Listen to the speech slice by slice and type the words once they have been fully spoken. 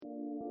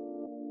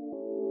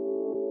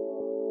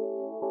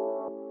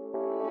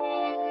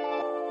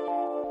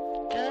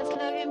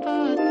looking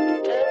for,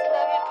 just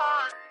looking for,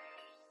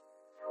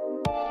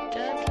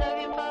 just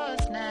looking for a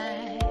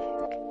snack.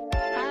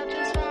 I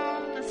just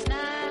want a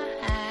snack.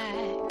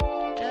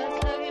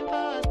 Just looking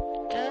for,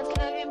 just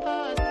looking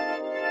for,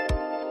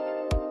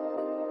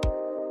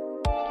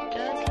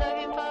 just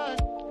looking for,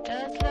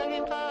 just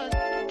looking for,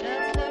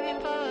 just looking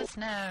for a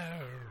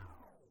snack.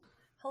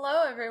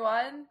 Hello,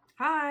 everyone.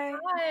 Hi.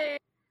 Hi.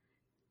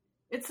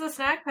 It's the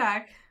Snack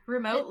Pack,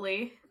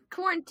 remotely.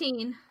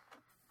 Quarantine.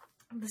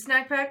 The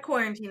Snack Pack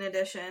Quarantine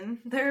Edition.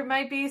 There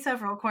might be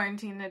several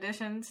quarantine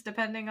editions,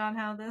 depending on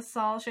how this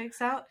all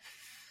shakes out.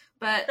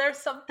 But There's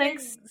something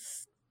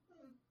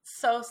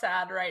so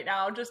sad right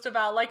now, just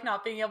about, like,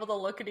 not being able to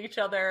look at each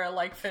other,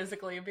 like,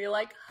 physically and be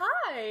like,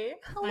 hi,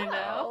 hello. I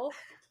know.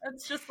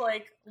 It's just,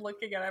 like,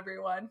 looking at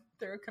everyone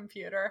through a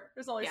computer.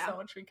 There's only so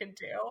much we can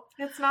do.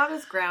 it's not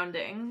as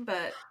grounding,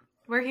 but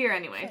we're here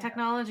anyway. Yeah.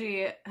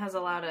 Technology has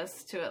allowed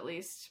us to at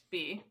least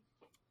be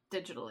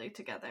digitally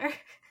together.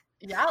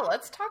 Yeah,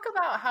 let's talk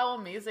about how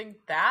amazing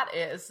that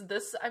is.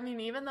 This, I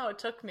mean, even though it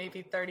took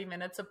maybe 30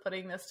 minutes of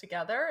putting this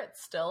together, it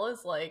still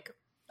is, like,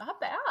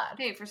 not bad.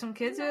 Hey, for some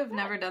kids who have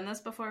never done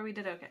this before, we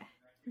did okay.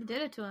 We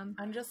did it to him.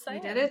 I'm just We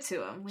saying. did it to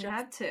them. We Just-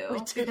 had to. we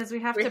did. Because we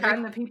have We to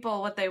bring had- the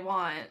people what they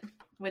want,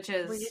 which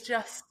is We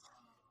just...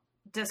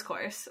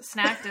 discourse,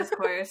 snack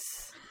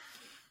discourse.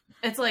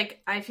 It's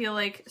like, I feel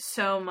like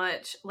so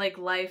much, like,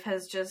 life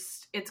has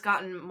just, it's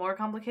gotten more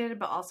complicated,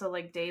 but also,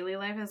 like, daily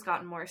life has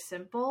gotten more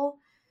simple.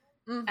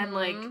 And,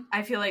 like,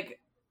 I feel like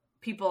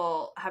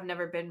people have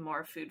never been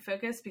more food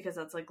focused, because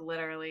that's, like,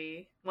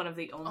 literally one of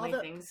the only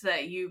things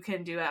that you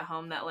can do at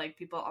home that, like,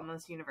 people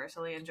almost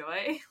universally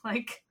enjoy.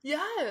 Like,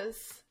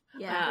 Yes.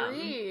 Yeah.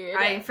 Agreed.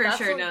 I for That's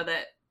sure what- know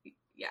that,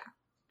 yeah,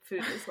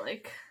 food is,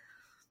 like,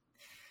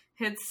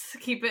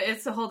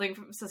 it's holding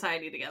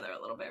society together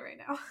a little bit right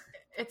now.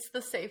 It's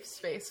the safe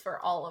space for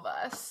all of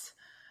us.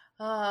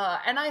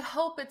 And I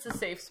hope it's a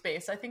safe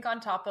space. I think on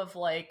top of,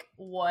 like,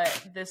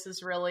 what this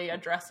is really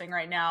addressing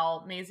right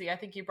now, Maisie, I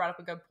think you brought up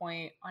a good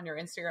point on your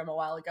Instagram a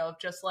while ago of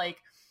just, like,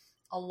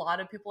 a lot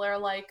of people are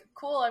like,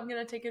 cool, I'm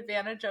going to take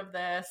advantage of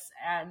this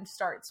and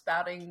start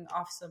spouting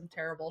off some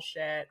terrible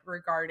shit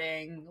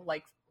regarding,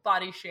 like,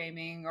 body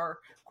shaming or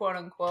quote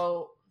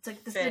unquote. It's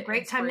like, this fit is a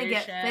great time to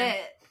get inspiration.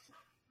 fit.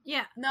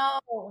 Yeah. No.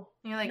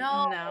 And you're like,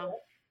 No. no.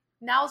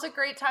 Now's a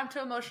great time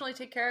to emotionally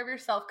take care of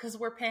yourself because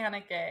we're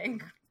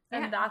panicking.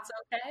 Yeah. And that's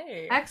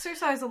okay.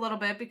 Exercise a little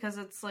bit, because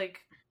it's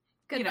like,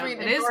 Good you know, for I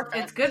mean, you.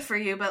 it's good for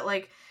you, but,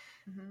 like,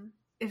 Mhm.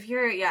 if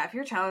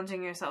you're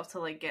challenging yourself to,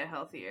 like, get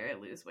healthier,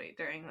 lose weight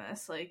during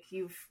this, like,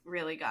 you've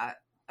really got,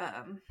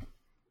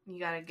 you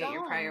gotta get your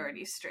Dumb.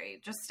 priorities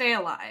straight. Just stay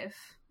alive.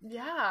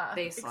 Yeah,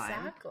 Baseline.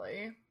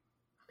 exactly.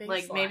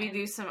 Like, maybe Baseline.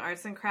 do some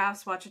arts and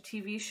crafts, watch a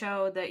TV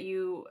show that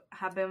you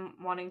have been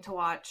wanting to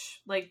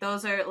watch. Like,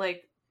 those are,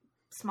 like,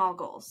 small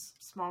goals.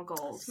 Small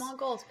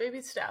goals.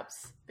 baby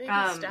steps. Baby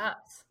Um,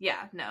 steps.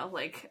 Yeah, no,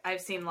 like,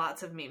 I've seen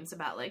lots of memes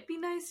about, like, be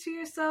nice to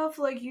yourself.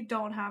 Like, you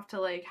don't have to,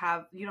 like,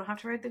 you don't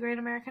have to write the great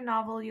American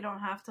novel. You don't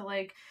have to,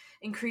 like,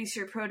 increase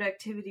your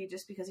productivity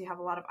just because you have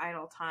a lot of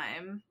idle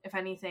time. If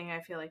anything,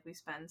 I feel like we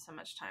spend so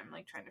much time,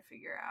 like, trying to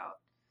figure out,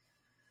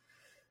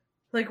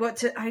 like,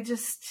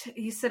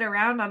 you sit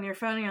around on your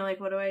phone and you're like,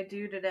 what do I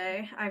do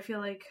today? I feel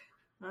like,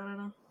 I don't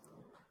know.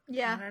 I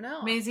Yeah. don't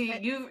know. Maisie,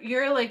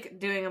 you're, like,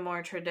 doing a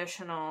more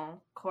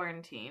traditional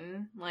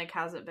quarantine. Like,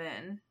 how's it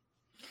been?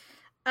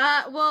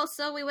 Well,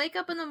 so we wake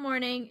up in the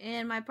morning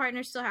and my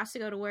partner still has to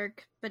go to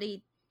work, but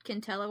he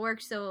can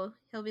telework, so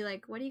he'll be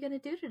like, what are you gonna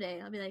do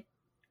today? I'll be like,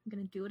 I'm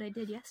gonna do what I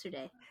did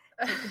yesterday.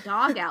 Take the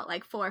dog out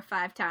like 4 or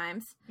 5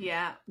 times.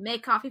 Yeah.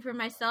 Make coffee for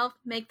myself,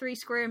 make 3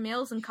 square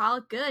meals, and call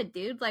it good,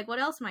 dude. Like, what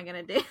else am I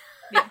gonna do?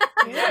 Yeah.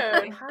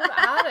 Dude, have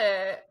at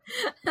it.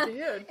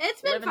 Dude,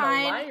 It's been living the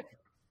fine. life.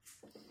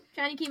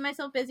 Trying to keep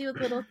myself busy with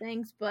little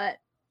things, but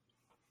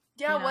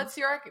Yeah, You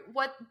know.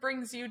 what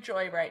brings you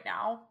joy right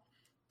now?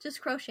 just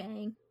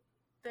crocheting.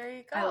 There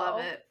you go. I love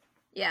it.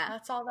 Yeah.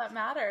 That's all that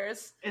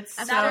matters. It's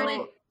I so...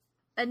 started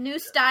a new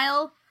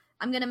style.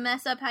 I'm gonna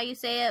mess up how you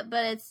say it,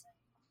 but it's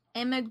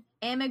amigurumi.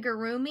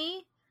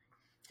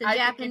 It's a I think you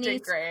Japanese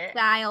did great.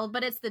 style,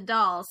 but it's the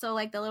doll. So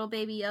like the little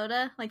baby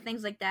Yoda, like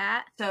things like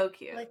that. So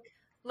cute. Like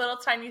little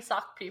tiny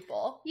sock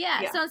people. Yeah.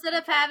 Yeah. So instead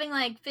of having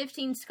like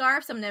 15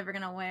 scarves, I'm never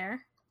gonna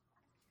wear.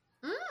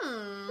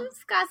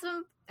 It's got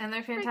some. And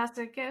they're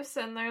fantastic gifts,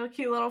 and they're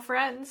cute little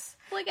friends.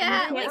 Look When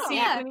at you can't like, see,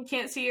 yeah. when you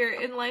can't see your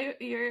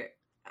IRL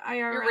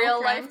Your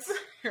real friends. life,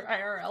 your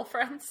IRL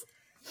friends.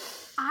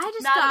 I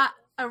just Not- got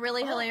a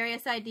really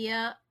hilarious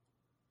idea.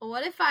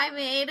 What if I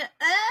made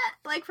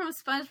like from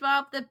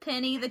SpongeBob the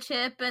penny, the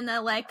chip, and the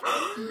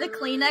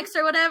Kleenex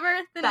or whatever?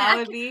 The That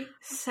would napkin? be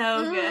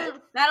so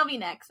good. That'll be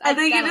next. And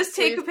then you that'll- just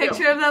take a please do.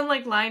 picture of them,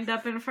 like, lined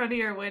up in front of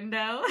your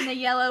window. in a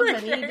yellow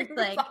hoodie, just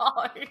like. It's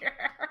all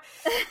here.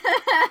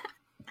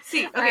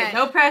 See, okay, Alright.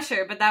 no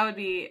pressure, but that would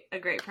be a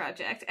great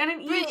project. And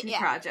an easy Yeah.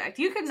 project.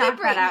 You could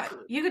Super knock that out.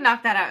 easy. You could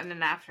knock that out in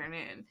an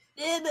afternoon.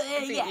 Yeah,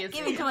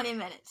 give me 20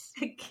 minutes.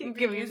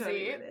 Give me 20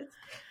 Easy. minutes.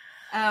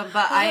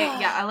 But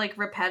I like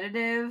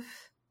repetitive,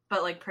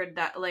 but like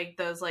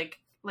those like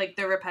like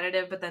they're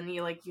repetitive, but then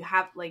you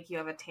have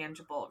a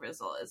tangible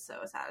result is so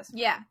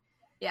satisfying.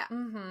 Yeah.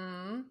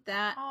 Mm-hmm.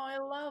 That. Oh, I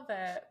love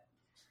it.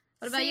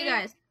 What about you See?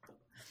 guys?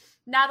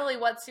 Natalie,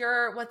 what's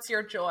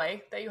your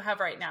joy that you have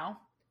right now?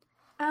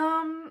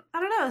 I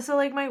don't know. So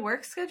like my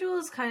work schedule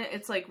is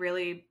it's like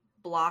really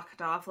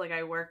blocked off. Like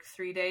I work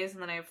 3 days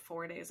and then I have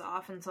 4 days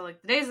off. And so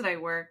like the days that I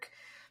work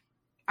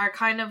are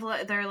kind of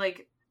like, they're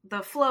like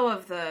the flow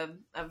of the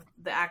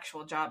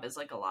actual job is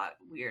like a lot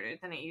weirder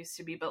than it used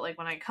to be. But like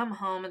when I come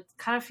home, it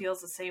kind of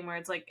feels the same where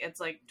it's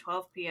like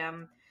 12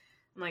 p.m.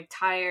 I'm like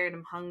tired,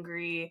 I'm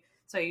hungry.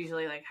 So I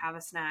usually like have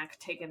a snack,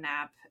 take a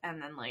nap,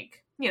 and then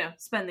like,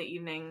 spend the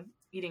evening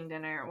eating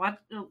dinner,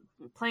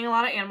 playing a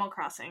lot of Animal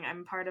Crossing.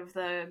 I'm part of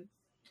the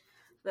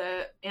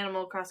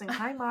Animal Crossing.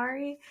 Hi,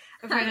 Mari.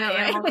 I'm part of the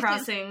Animal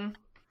Crossing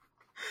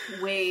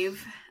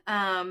wave.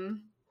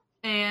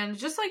 And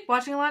just like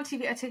watching a lot of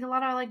TV. I take a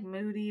lot of like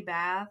moody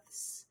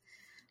baths.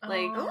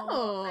 Like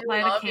Oh.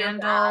 light a love your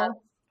bath.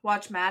 candle,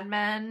 watch Mad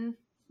Men.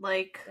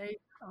 Like, There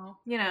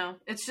you go.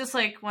 it's just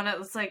like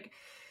it's like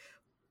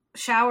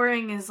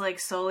showering is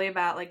like solely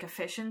about like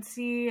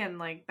efficiency and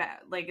like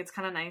like it's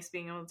kind of nice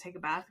being able to take a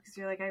bath because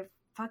you're like I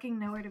fucking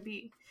know where to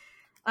be.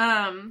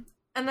 And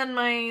then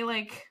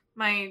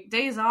my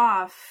days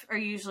off are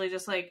usually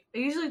just like I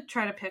usually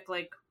try to pick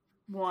like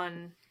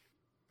one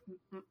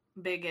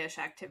big-ish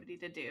activity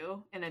to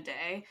do in a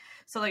day.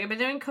 So like I've been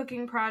doing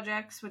cooking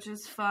projects, which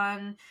is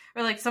fun,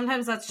 or like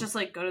sometimes that's just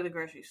like go to the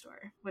grocery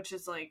store, which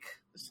is like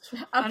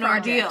an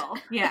ordeal.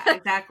 Yeah,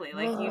 exactly.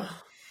 Like you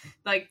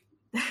like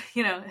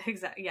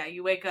exactly. Yeah,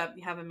 you wake up,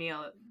 you have a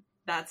meal,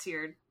 that's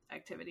your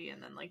activity,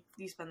 and then like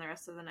you spend the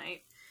rest of the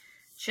night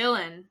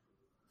chilling.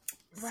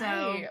 Right.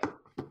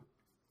 So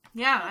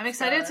yeah, I'm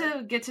excited good.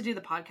 to get to do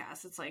the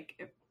podcast. It's like,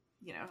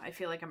 I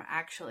feel like I'm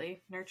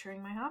actually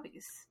nurturing my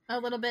hobbies. A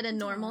little bit of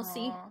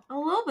normalcy. Aw. A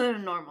little bit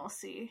of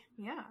normalcy.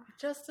 Yeah.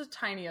 Just the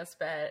tiniest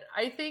bit.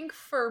 I think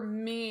for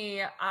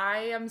me, I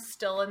am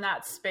still in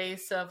that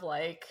space of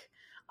like,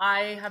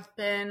 I have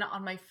been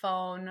on my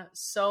phone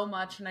so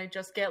much and I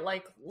just get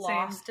like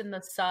lost in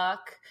the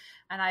suck.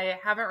 And I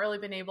haven't really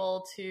been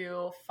able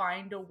to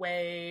find a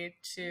way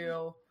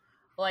to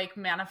like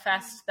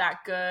manifest that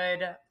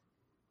good.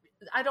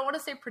 I don't want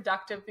to say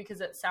productive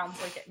because it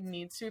sounds like it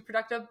needs to be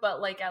productive,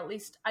 but like at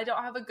least I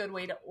don't have a good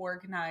way to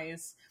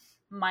organize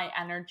my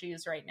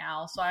energies right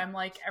now. So I'm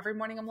like, every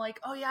morning I'm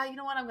like, oh yeah, you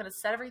know what? I'm going to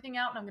set everything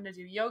out and I'm going to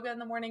do yoga in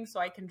the morning so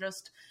I can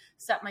just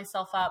set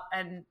myself up.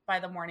 And by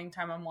the morning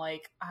time, I'm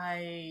like,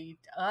 I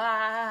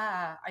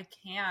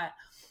can't.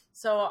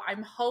 So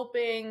I'm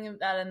hoping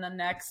that in the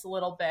next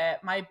little bit,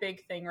 my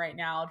big thing right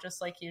now,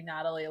 just like you,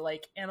 Natalie,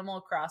 like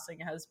Animal Crossing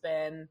has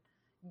been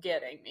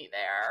getting me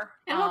there.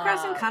 Animal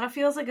Crossing kind of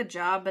feels like a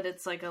job, but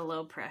it's like a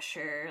low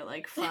pressure,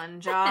 like fun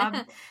job.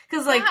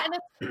 Because like, yeah, and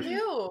it's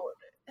cute.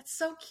 It's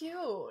so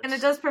cute. and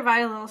it does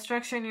provide a little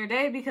structure in your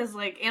day because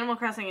like Animal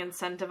Crossing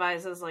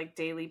incentivizes like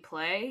daily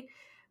play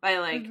by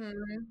like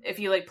if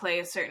you like play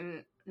a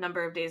certain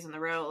number of days in a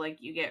row,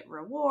 like you get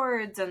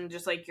rewards and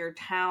just like your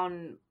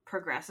town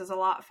progresses a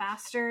lot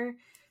faster.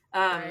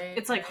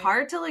 It's like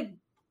hard to like.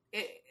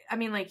 I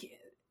mean, like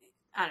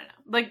I don't know,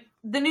 like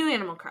the new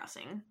Animal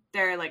Crossing.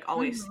 There are like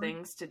always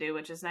things to do,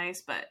 which is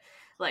nice, but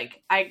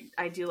like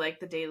I do like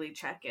the daily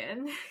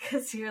check-in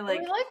because you're like,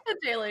 I like the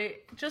daily,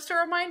 just a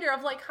reminder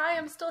of like, hi,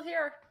 I'm still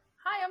here.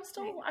 Hi,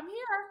 I'm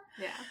here.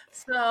 yeah.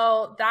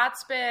 So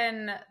that's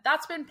been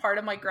part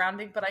of my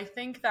grounding, but I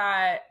think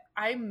that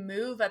I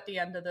move at the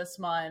end of this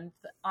month,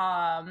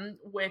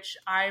 which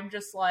I'm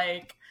just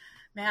like,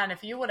 man,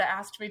 if you would have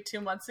asked me 2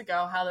 months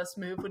ago how this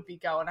move would be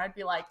going, I'd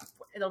be like,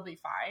 it'll be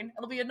fine.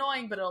 It'll be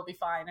annoying, but it'll be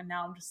fine. And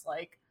now I'm just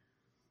like,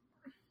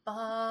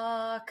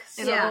 fuck,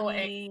 so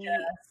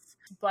anxious.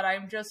 But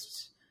I'm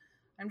just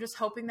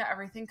hoping that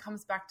everything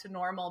comes back to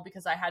normal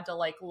because I had to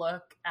like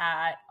look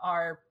at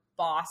our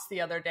boss the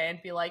other day and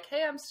be like,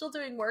 hey, I'm still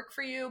doing work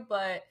for you,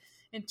 but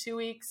in 2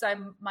 weeks I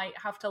might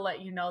have to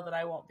let you know that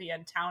I won't be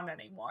in town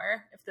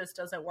anymore if this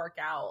doesn't work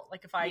out.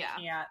 Like if I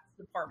can't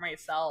support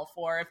myself,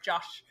 or if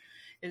Josh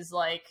is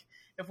like,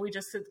 if we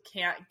just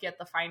can't get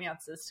the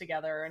finances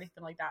together or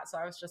anything like that. So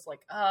I was just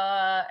like,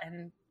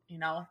 and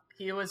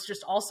he was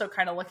just also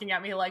kind of looking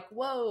at me like,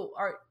 whoa,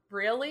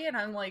 really? And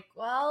I'm like,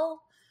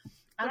 well,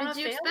 I don't have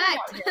family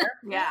out here.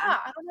 Yeah,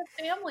 I don't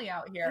have family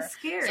out here. It's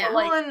scary. So,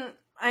 well, and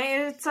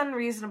it's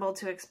unreasonable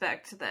to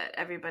expect that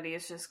everybody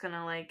is just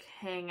gonna like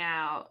hang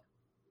out,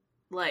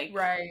 like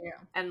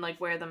and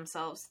like wear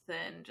themselves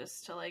thin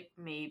just to like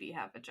maybe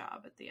have a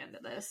job at the end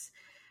of this.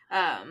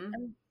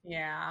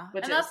 Yeah,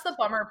 and that's the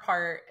bummer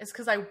part is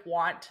because I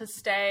want to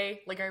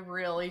stay, like I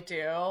really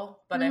do,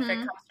 but if it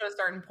comes to a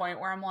certain point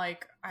where I'm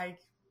like,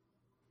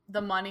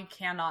 the money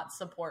cannot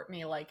support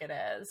me like it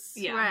is.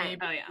 Yeah,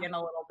 maybe in a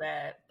little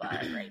bit, but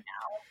right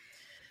now.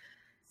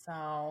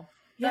 So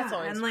that's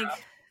always and rough.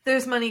 Like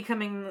there's money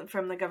coming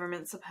from the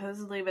government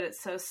supposedly, but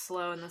it's so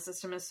slow and the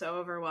system is so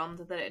overwhelmed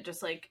that it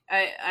just like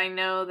I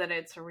know that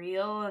it's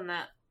real and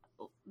that,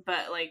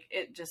 but like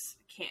it just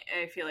can't.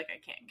 I feel like I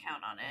can't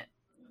count on it.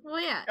 Well,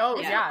 yeah. Oh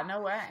yeah,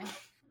 no way.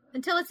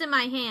 Until it's in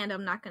my hand,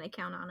 I'm not going to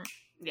count on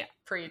it.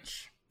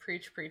 Preach.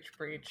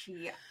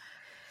 Yeah.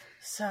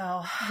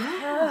 So,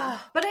 Yeah.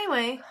 But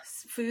anyway,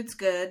 food's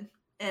good.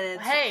 And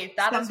it's hey,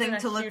 that has been something a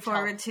to look huge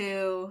forward help.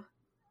 to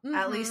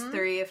at least Mhm.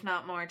 3, if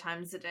not more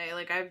times a day.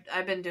 Like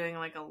I've been doing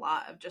like a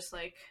lot of just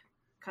like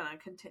kind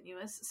of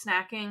continuous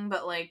snacking,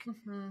 but like,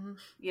 Mhm.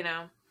 you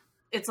know,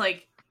 it's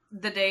like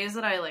the days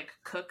that I like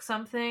cook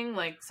something,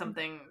 like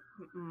something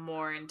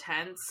more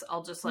intense,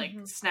 I'll just like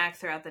Mhm. snack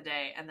throughout the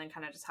day and then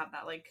kind of just have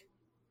that like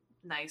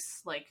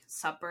nice like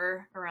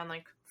supper around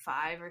like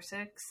 5 or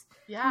 6.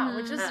 Yeah,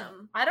 which is,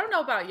 I don't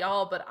know about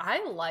y'all, but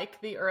I like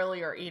the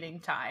earlier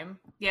eating time.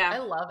 I Yeah.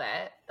 love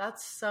it.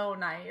 That's so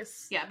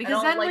nice. Yeah, I because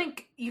don't then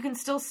like you can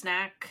still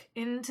snack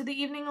into the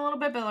evening a little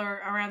bit, but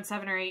around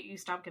 7 or 8 you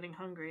stop getting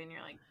hungry and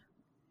you're like,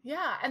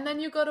 yeah, and then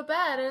you go to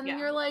bed and Yeah.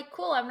 you're like,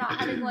 cool, I'm not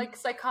having like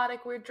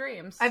psychotic weird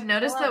dreams. I've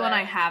noticed love that when it.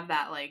 I have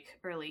that like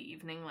early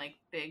evening like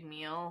big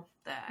meal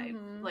that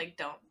Mhm. I like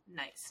don't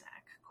night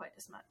snack quite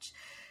as much.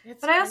 It's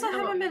But I also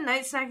weird. haven't been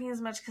night snacking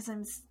as much because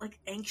I'm like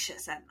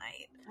anxious at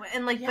night,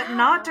 and like but Yeah.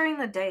 not during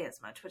the day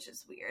as much, which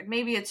is weird.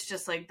 Maybe it's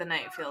just like the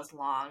night feels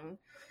long.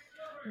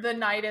 The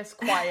night is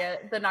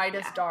quiet, the night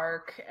is Yeah.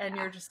 dark, and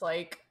Yeah. you're just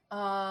like,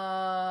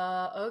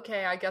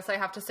 okay, I guess I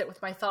have to sit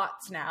with my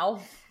thoughts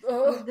now.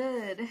 Oh,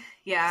 good.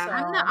 Yeah. So-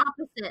 I'm the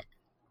opposite.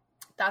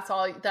 That's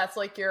all. That's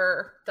like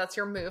that's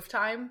your move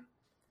time.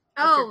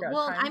 Oh, your go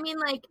well, time? I mean,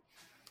 like,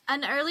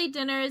 an early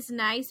dinner is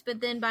nice, but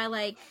then by,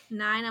 like,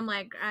 9, I'm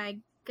like, I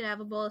could have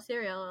a bowl of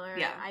cereal, or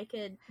Yeah. I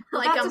could,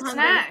 Well, like, that's I'm a hungry.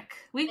 snack.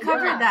 We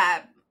covered Yeah.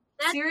 that.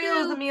 That's Cereal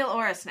is true. a meal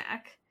or a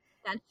snack.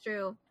 That's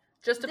true.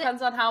 Just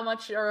depends on how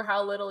much or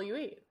how little you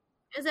eat.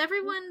 Is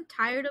everyone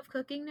tired of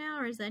cooking now,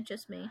 or is that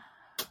just me?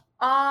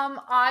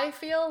 I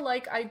feel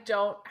like I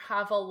don't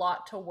have a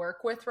lot to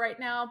work with right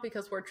now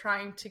because we're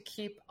trying to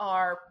keep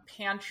our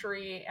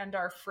pantry and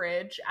our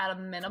fridge at a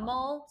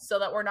minimal so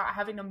that we're not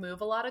having to move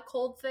a lot of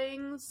cold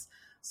things.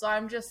 So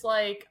I'm just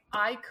like,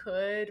 I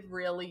could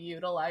really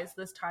utilize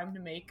this time to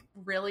make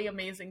really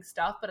amazing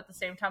stuff, but at the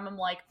same time, I'm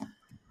like,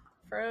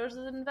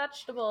 frozen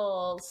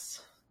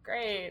vegetables.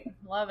 Great.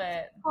 Love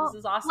it. Well, this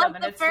is awesome. Like,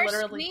 And the it's first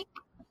literally. week,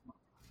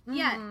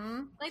 yeah.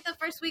 Mhm. like, the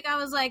first week I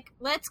was like,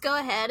 let's go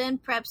ahead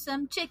and prep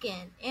some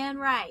chicken and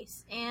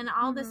rice and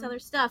all this Mhm. other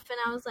stuff, and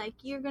I was like,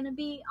 you're gonna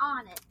be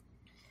on it.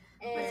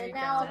 There And you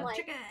now go. I'm like,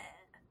 Chicken.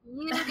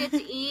 you get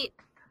to eat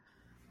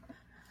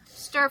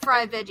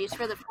stir-fried veggies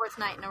for the 4th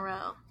night in a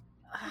row.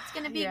 It's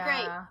gonna be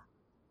great.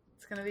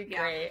 It's gonna be Yeah.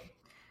 great.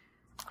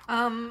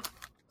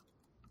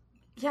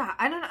 Yeah,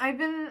 I don't know.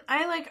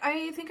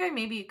 I think I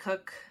maybe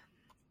cook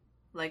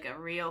like a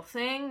real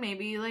thing,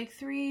 maybe like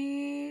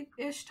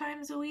 3-ish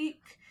times a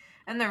week.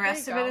 And the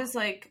rest you of it go. is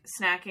like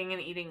snacking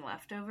and eating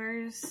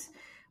leftovers.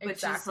 Which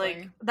is Exactly.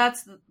 like,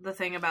 that's the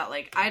thing about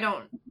like,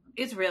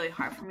 it's really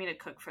hard for me to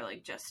cook for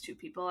like just 2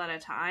 people at a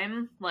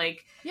time.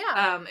 Like,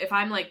 Yeah. if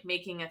I'm like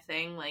making a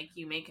thing, like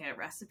you make a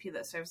recipe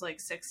that serves like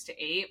 6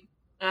 to 8.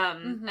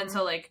 Mhm. And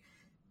so like,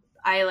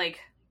 I like,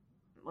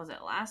 was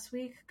it last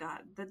week?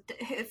 God,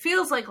 it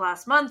feels like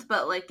last month,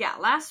 but like, yeah,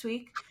 last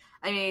week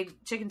I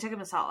made chicken tikka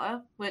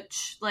masala,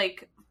 which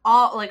like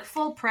all like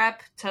full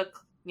prep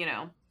took,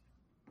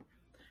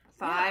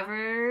 5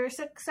 or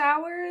 6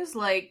 hours,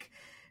 like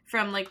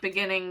from like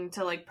beginning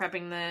to like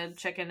prepping the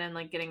chicken and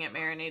like getting it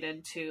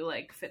marinated to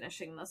like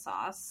finishing the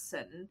sauce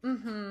and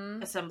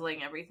Mm-hmm.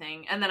 assembling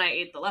everything. And then I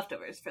ate the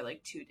leftovers for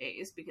like 2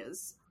 days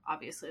because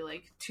obviously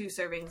like 2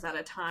 servings at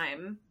a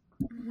time,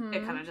 Mm-hmm.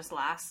 it kind of just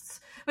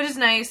lasts, which is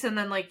nice. And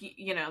then like,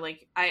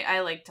 like I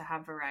like to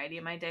have variety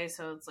in my day.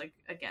 So it's like,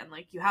 again,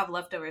 like you have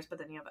leftovers, but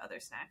then you have other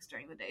snacks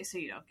during the day. So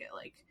you don't get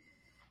like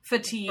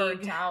fatigue.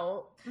 burnt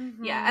out. Mhm.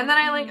 Yeah. And then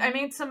I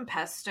made some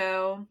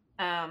pesto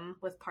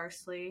with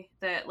parsley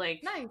that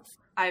like nice.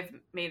 I've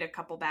made a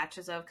couple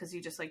batches of because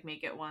you just like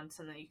make it once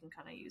and then you can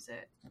kind of use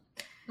it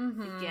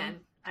Mm-hmm. again.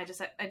 I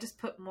just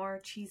put more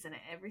cheese in it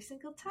every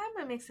single time.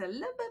 It makes it a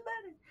little bit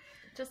better.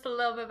 Just a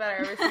little bit better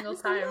every single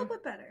Just a little time.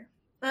 bit better.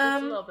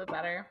 Just a little bit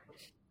better.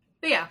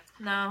 But yeah,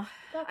 no.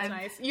 That's I've-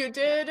 nice. You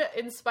did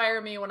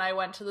inspire me when I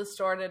went to the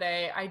store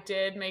today. I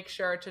did make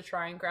sure to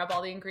try and grab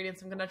all the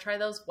ingredients. I'm going to try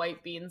those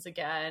white beans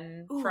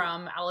again Ooh.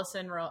 from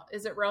Allison.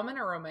 Is it Roman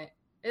or Roman?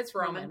 It's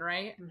Roman,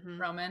 right? Mhm.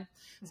 Roman.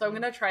 So I'm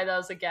Mhm. going to try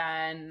those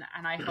again,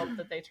 and I hope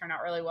that they turn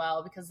out really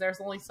well because there's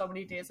only so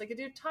many days I could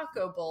do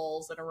taco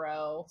bowls in a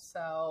row.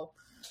 So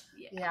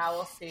yeah,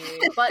 we'll see.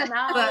 But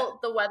now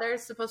But- the weather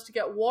is supposed to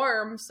get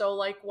warm, so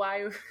like,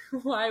 why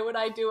would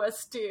I do a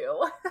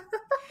stew?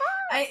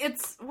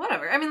 It's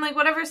whatever. I mean, like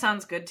whatever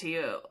sounds good to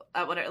you.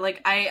 Whatever.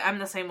 Like I'm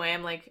the same way.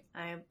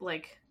 I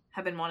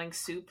have been wanting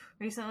soup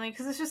recently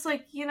because it's just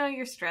like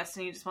you're stressed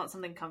and you just want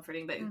something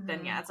comforting. But then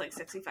Mhm. yeah, it's like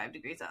 65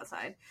 degrees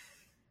outside.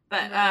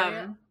 But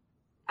Right.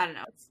 I don't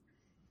know.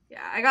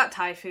 Yeah, I got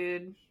Thai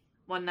food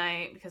one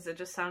night because it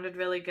just sounded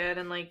really good,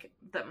 and like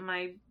that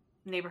my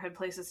neighborhood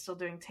place is still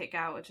doing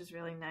takeout, which is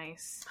really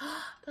nice.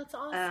 That's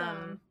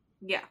awesome.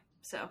 Yeah.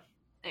 So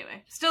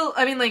anyway, still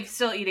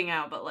eating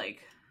out, but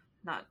like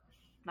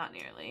not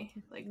nearly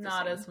like the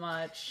Not same. as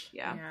much.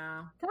 Yeah.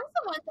 That's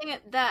the one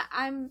thing that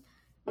I'm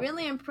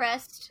really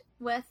impressed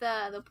with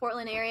the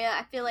Portland area.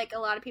 I feel like a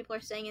lot of people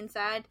are staying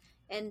inside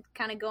and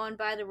kind of going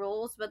by the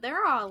rules, but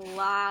there are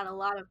a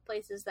lot of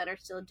places that are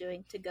still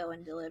doing to go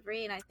and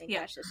delivery, and I think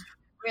that's just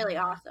really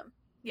awesome.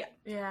 Yeah,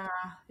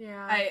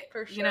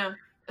 for sure. You know,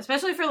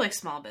 especially for like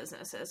small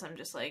businesses, I'm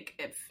just like,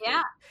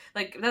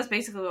 like that's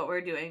basically what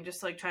we're doing,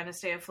 just like trying to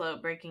stay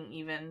afloat, breaking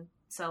even,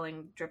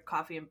 selling drip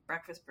coffee and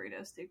breakfast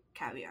burritos through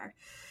Caviar.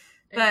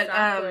 But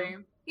exactly.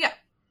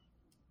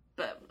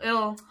 but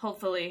it'll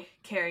hopefully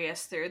carry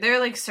us through. There are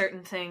like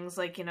certain things,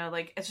 like, you know,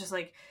 like it's just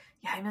like,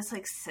 I miss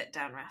like sit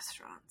down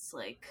restaurants,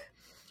 like,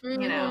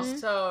 you know,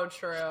 so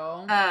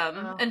true.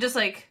 and just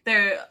like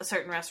there are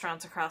certain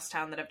restaurants across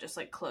town that have just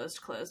like closed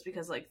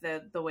because like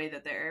the way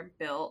that they're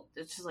built,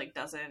 it just like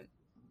doesn't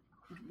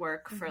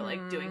work for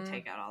like doing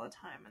takeout all the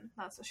time, and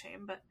that's a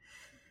shame. But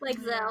like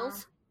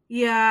Zell's,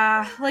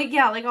 like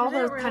all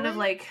Did it those kind of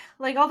really?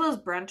 like all those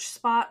brunch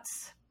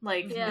spots,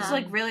 like Yeah. it's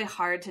like really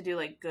hard to do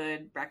like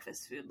good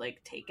breakfast food,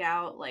 like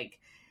takeout, like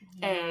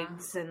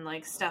eggs and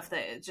like stuff that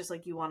it's just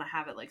like you want to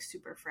have it like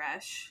super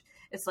fresh.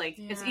 It's like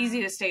it's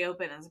easy to stay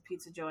open as a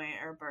pizza joint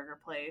or a burger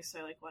place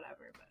or like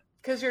whatever, but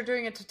Because you're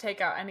doing it to take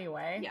out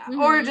anyway.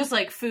 or just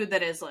like food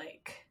that is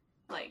like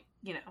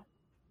you know,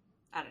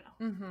 I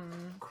don't know,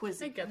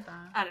 cuisine. I get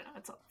that. I don't know.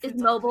 It's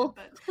It's mobile.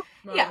 Good,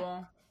 but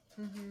Mobile.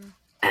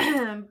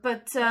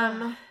 but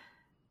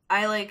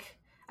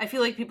I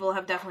feel like people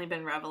have definitely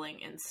been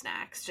reveling in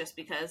snacks just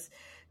because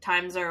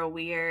times are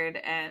weird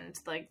and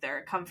like they're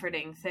a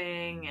comforting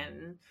thing,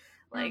 and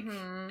like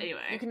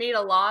anyway, you can eat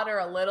a lot or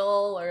a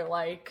little or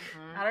like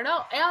I don't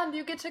know, and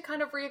you get to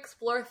kind of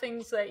re-explore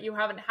things that you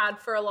haven't had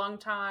for a long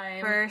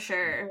time, for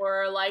sure,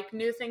 or like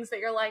new things that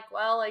you're like,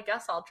 well, I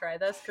guess I'll try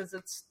this because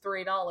it's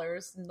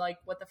 $3, and like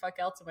what the fuck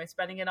else am I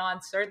spending it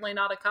on? Certainly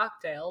not a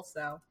cocktail.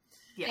 So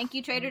Thank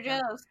you, Trader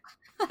Joe's.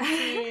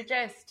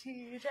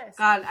 TJ's.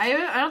 God, I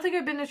don't think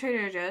I've been to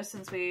Trader Joe's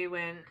since we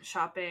went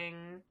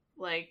shopping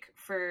like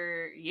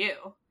for you.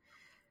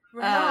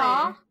 Really?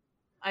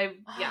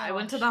 I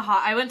went to the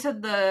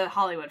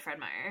Hollywood Fred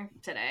Meyer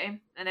today,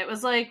 and it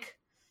was like,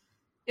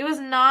 it was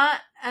not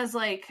as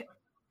like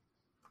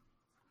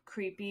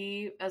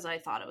creepy as I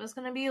thought it was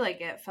gonna be.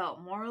 Like it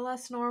felt more or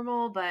less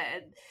normal,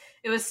 but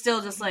it was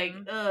still just like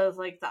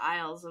like the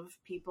aisles of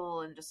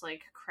people and just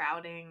like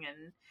crowding,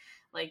 and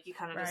like you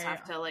kind of just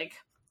have to like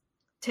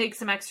take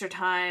some extra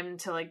time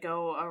to like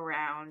go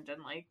around,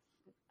 and like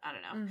I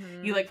don't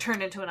know, you like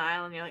turn into an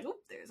aisle and you're like, oh,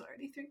 there's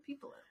already 3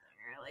 people in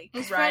there. Like,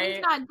 Is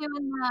Freddy's not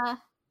doing the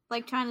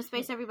like trying to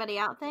space everybody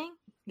out thing?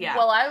 Yeah.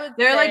 Well, I would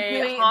They're, say like,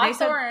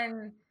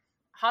 doing-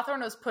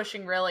 Hawthorne was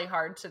pushing really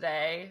hard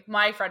today.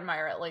 My Fred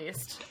Meyer, at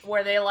least,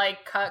 where they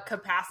like cut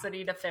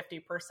capacity to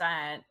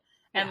 50%,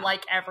 and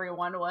like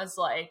everyone was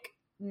like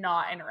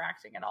not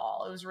interacting at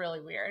all. It was really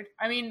weird.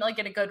 I mean, like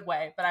in a good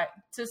way, but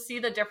to see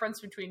the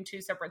difference between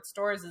 2 separate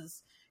stores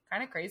is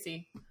kind of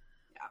crazy.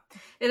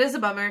 It is a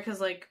bummer because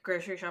like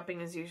grocery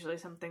shopping is usually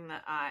something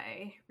that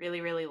I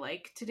really, really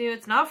like to do.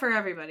 It's not for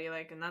everybody,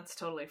 like, and that's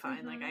totally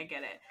fine. Like, I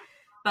get it.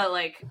 But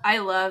like, I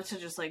love to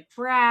just like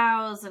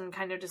browse and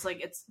kind of just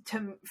like,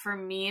 for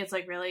me, it's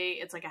like really,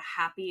 it's like a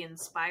happy,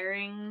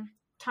 inspiring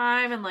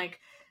time. And like,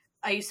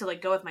 I used to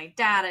like go with my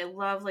dad. I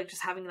love like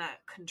just having that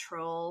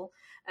control,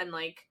 and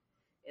like,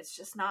 it's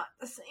just not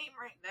the same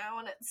right now,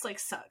 and it's like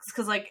sucks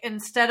because like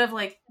instead of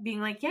like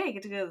being like, yeah, I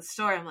get to go to the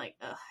store, I'm like,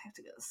 ugh, I have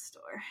to go to the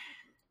store.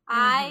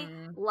 I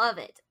love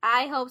it.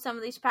 I hope some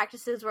of these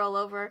practices roll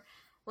over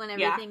when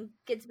everything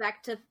gets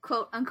back to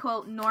quote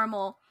unquote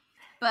normal.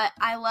 But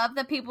I love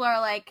that people are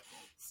like,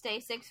 stay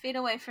 6 feet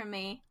away from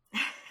me.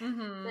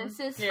 This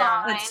is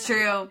fine. That's true.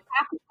 You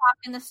have to shop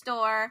in the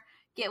store,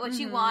 get what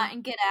you want,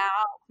 and get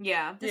out.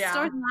 Yeah. This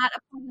store's not a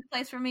public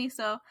place for me,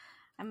 so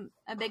I'm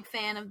a big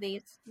fan of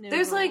these new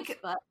rules,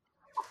 but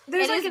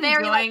there's it like is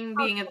very enjoying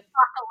like being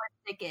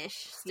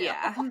apocalyptic-ish still.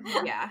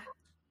 Yeah.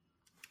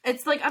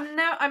 It's like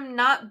I'm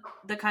not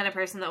the kind of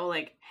person that will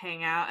like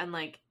hang out and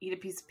like eat a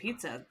piece of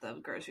pizza at the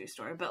grocery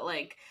store, but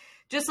like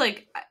just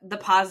like the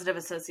positive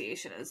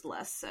association is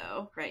less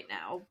so right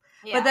now.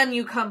 Yeah. But then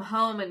you come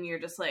home and you're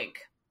just like,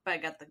 but I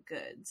got the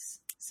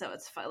goods, so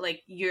it's fun.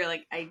 Like you're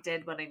like, I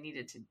did what I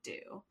needed to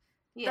do.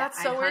 Yeah,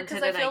 that's so weird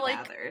because I feel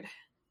like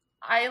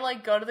I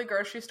like go to the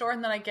grocery store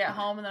and then I get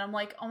home and then I'm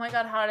like, oh my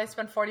god, how did I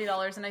spend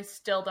 $40 and I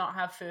still don't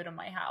have food in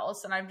my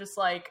house? And I'm just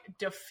like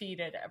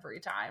defeated every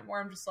time,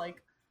 where I'm just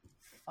like,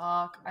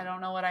 fuck, I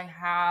don't know what I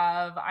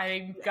have.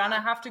 I'm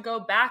gonna have to go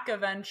back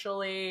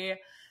eventually.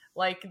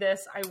 Like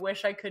this, I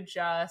wish I could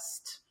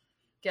just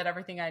get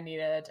everything I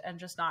needed and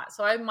just not.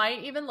 So I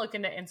might even look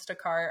into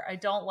Instacart. I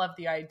don't love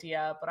the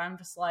idea, but I'm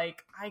just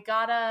like, I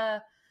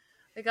gotta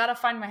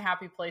find my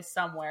happy place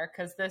somewhere,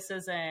 because this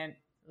isn't.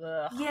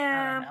 Ugh,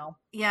 I don't know.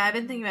 Yeah, I've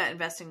been thinking about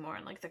investing more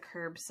in like the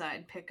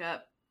curbside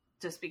pickup,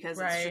 just because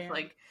it's just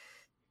like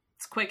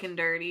it's quick and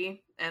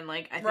dirty, and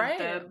like I think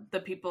Right. the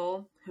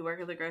people who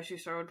work at the grocery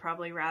store would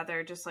probably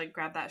rather just like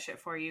grab that shit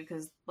for you,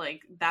 because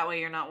like that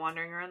way you're not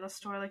wandering around the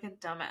store like a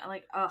dumbass.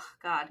 Like, oh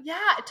god, Yeah,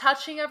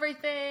 touching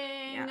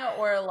everything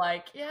or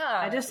like,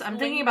 I'm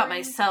thinking about lingering.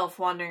 myself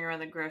wandering around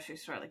the grocery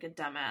store like a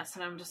dumbass,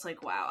 and I'm just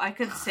like, wow, I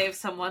could save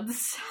someone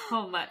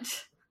so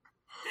much,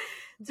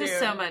 just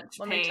so Dude, much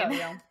let me tell pain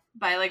you.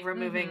 by like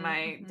removing Mhm,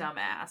 my mhm.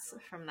 dumbass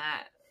from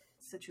that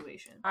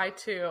situation. I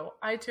too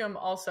am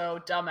also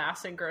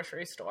dumbass in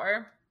grocery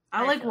store.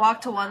 I'll I like feel walk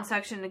you to on one that.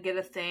 section to get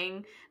a thing,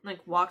 and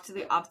like walk to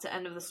the opposite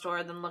end of the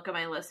store, then look at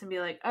my list and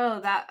be like, oh,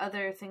 that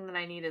other thing that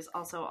I need is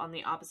also on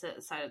the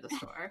opposite side of the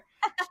store.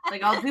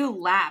 Like, I'll do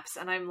laps,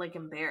 and I'm like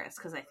embarrassed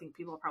because I think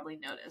people probably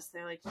notice.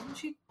 They're like, wasn't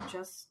she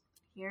just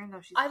here?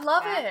 No, she's I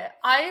love back.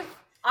 it.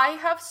 I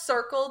have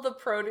circled the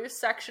produce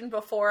section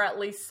before at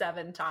least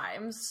 7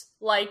 times.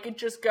 Like,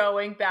 just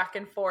going back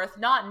and forth.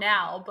 Not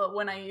now, but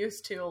when I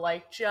used to.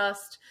 Like,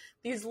 just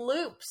these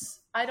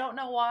loops. I don't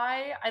know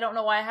why. I don't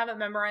know why I haven't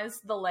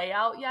memorized the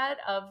layout yet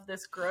of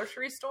this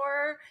grocery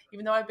store,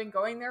 even though I've been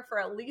going there for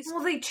at least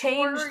Well, they 4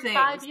 change or things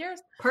 5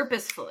 years.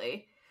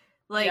 purposefully.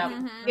 Like, Yep,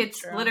 Mhm. it's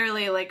true.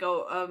 literally like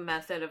a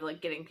method of like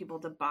getting people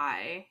to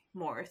buy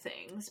more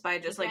things by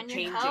just like Keep on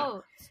your changing.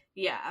 toes.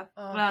 Yeah.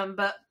 Ugh.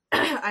 But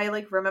I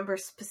like remember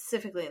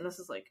specifically, and this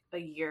is like a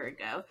year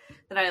ago,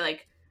 that I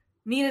like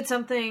needed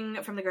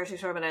something from the grocery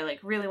store, but I like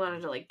really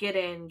wanted to like get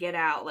in, get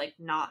out, like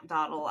not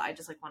dawdle. I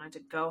just like wanted to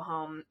go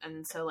home,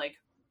 and so like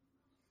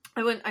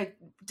I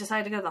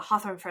decided to go to the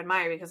Hawthorne Fred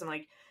Meyer because I'm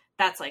like,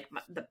 that's like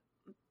the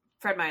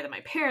Fred Meyer that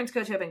my parents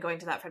go to. I've been going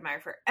to that Fred Meyer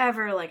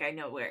forever. Like, I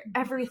know where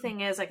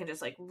everything is. I can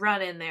just like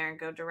run in there and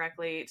go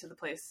directly to the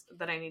place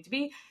that I need to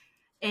be.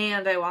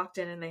 And I walked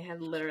in and they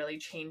had literally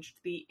changed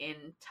the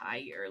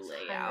entire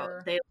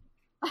layout.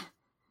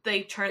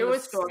 They turned It the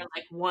was- store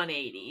like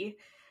 180.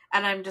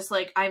 And I'm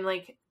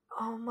like,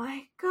 oh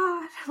my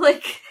god.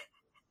 Like,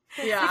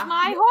 Yeah. It's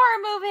my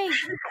horror movie.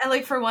 and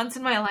like for once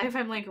in my life,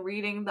 I'm like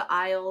reading the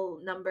aisle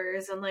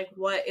numbers and like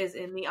what is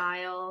in the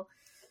aisle.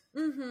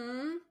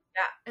 Mm-hmm.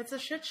 Yeah. It's a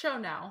shit show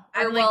now.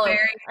 I'm, Or, like, well, very-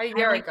 a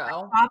year I, like,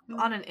 ago. Shop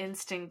on an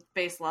instinct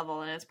based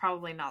level, and it's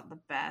probably not the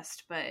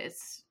best, but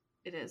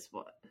it is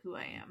who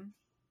I am.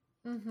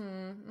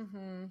 Mm-hmm.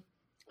 Mm-hmm.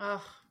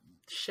 Ugh.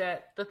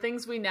 Shit. The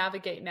things we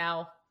navigate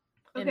now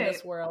in Okay.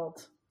 this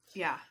world.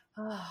 Yeah.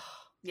 Ugh.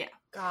 Yeah.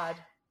 God.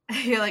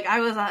 You're like,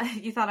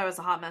 you thought I was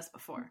a hot mess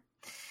before.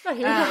 But-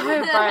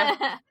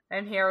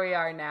 and here we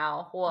are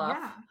now. Woof.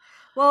 Yeah.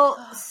 Well,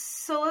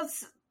 so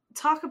let's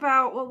talk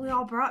about what we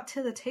all brought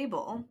to the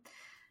table.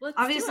 Let's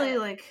do Obviously, it.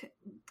 like,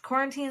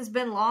 quarantine's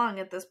been long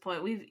at this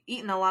point. We've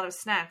eaten a lot of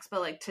snacks,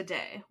 but like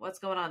today, what's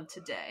going on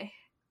today?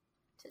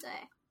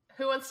 Today.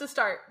 Who wants to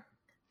start?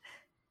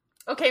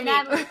 Okay, me.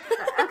 Natalie.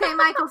 Okay,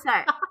 Michael,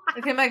 start.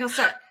 Okay, Michael,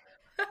 start.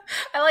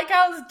 I like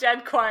how it was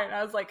dead quiet.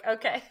 I was like,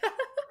 okay.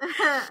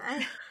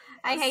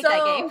 I hate So,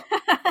 that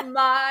game.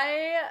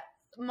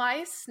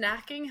 my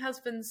snacking has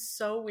been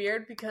so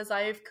weird because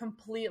I've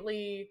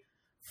completely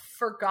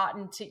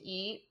forgotten to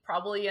eat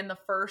probably in the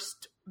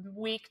first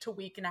week to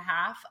week and a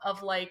half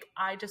of like,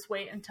 I just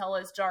wait until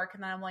it's dark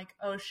and then I'm like,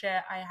 oh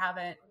shit, I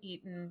haven't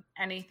eaten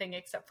anything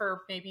except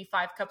for maybe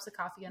 5 cups of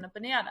coffee and a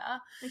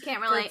banana. I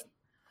can't relate.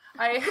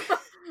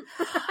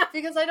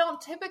 Because I don't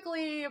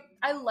typically,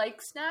 I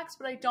like snacks,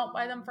 but I don't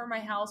buy them for my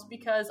house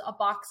because a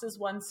box is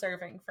 1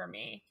 serving for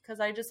me. Because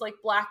I just like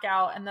black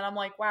out and then I'm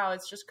like, wow,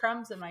 it's just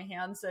crumbs in my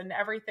hands and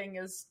everything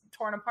is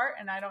torn apart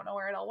and I don't know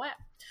where it all went.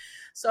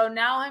 So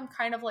now I'm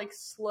kind of like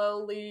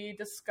slowly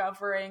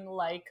discovering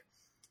like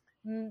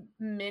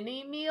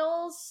mini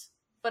meals,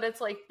 but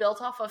it's like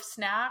built off of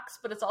snacks,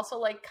 but it's also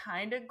like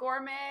kind of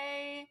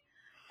gourmet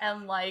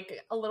and like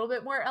a little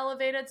bit more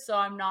elevated. So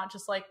I'm not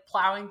just like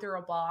plowing through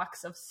a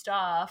box of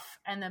stuff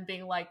and then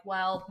being like,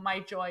 well,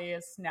 my joy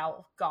is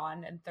now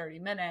gone in 30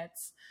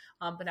 minutes.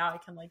 But now I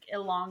can like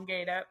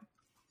elongate it.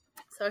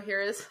 So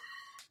here's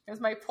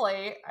my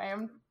plate.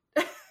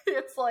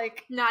 It's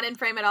like, Not in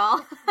frame at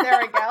all. there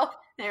we go.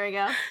 There we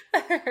go.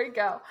 There we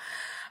go.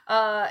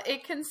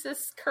 It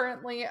consists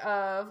currently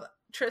of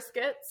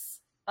Triscuits.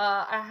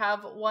 I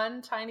have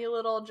 1 tiny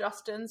little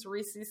Justin's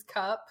Reese's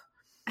cup.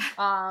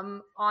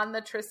 On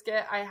the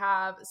Triscuit, I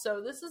have,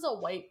 so this is a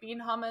white bean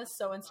hummus.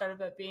 So instead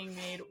of it being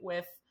made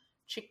with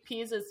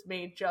chickpeas, it's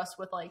made just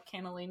with like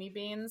cannellini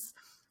beans.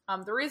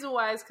 The reason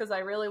why is because I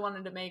really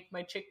wanted to make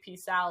my chickpea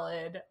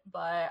salad,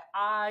 but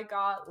I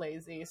got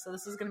lazy. So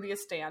this is going to be a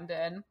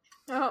stand-in.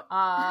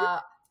 Oh.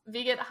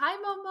 Vegan. Hi,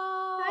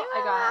 Momo.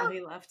 Oh,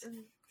 he left.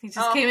 He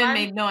just came and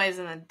made noise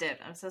and then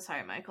dipped. I'm so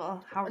sorry,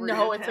 Michael. How rude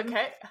No, of it's him.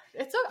 okay.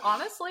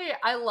 Honestly,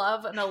 I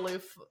love an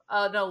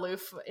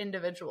aloof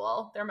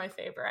individual. They're my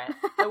favorite.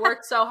 I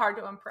worked so hard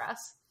to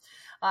impress.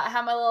 I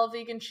have my little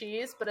vegan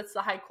cheese, but it's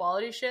the high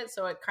quality shit,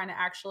 so it kind of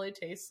actually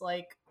tastes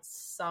like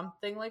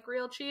something like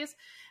real cheese.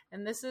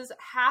 And this is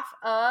half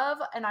of,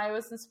 and I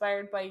was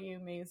inspired by you,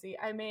 Maisie.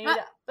 I made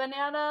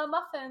banana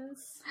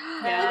muffins.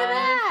 Look at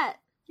that.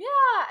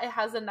 Yeah, it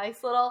has a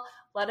nice little,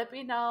 let it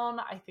be known,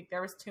 I think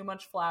there was too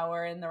much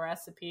flour in the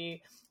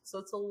recipe. So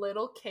it's a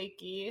little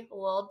cakey, a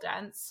little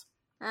dense.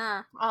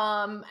 Ah.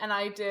 And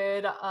I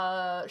did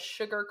a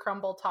sugar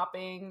crumble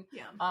topping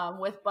Yeah.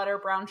 with butter,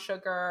 brown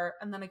sugar,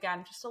 and then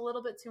again, just a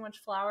little bit too much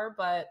flour,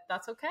 but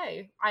that's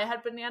okay. I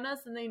had bananas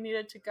and they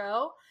needed to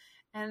go,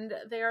 and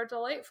they are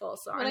delightful.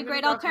 So What I'm a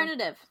great gonna go ahead-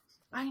 alternative.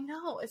 I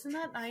know, isn't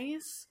that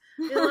nice?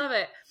 I love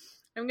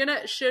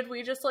it. Should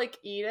we just like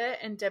eat it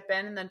and dip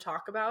in and then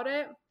talk about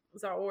it?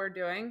 Is that what we're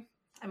doing?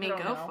 I mean, I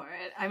go don't know. for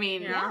it. I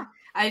mean, Yeah.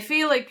 I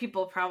feel like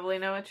people probably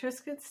know what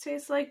Triscuits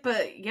taste like,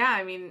 but yeah,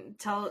 I mean,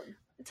 tell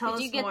Did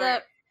us you get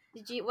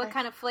more. what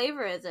kind of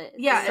flavor is it?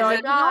 Yeah, Is So is I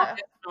it got.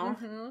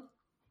 original?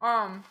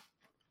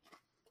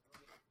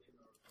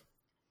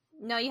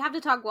 No, you have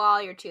to talk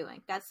while you're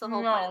chewing. That's the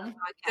whole point of the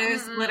podcast.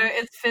 There's Mm-mm. literally,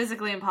 it's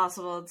physically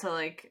impossible to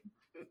like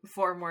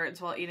form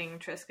words while eating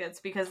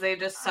Triscuits because they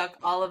just suck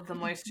all of the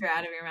moisture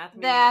out of your mouth. I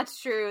mean,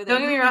 That's true.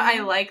 don't get me wrong,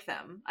 I like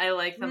them. I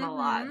like them a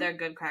lot. Mhm. They're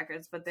good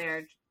crackers, but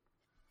they're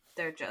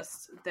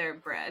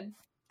bread.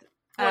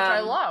 Which I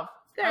love.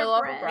 I They're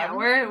love bread. bread. Yeah,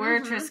 we're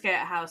a Mhm. Triscuit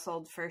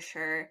household for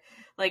sure.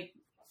 Like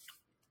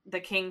the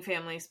King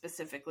family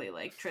specifically,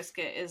 like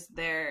Triscuit is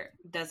their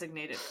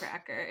designated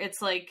cracker.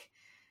 It's like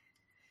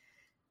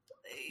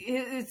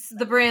it's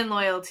the brand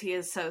loyalty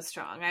is so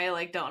strong. I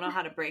like don't know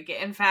how to break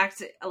it. In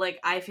fact, like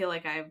I feel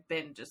like I've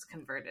been just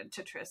converted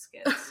to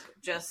Triscuits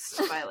just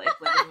by like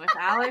living with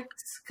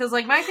Alex. Because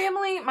like my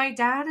family, my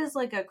dad is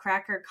like a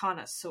cracker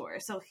connoisseur.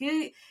 So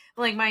he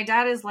like my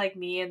dad is like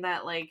me in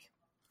that like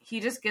he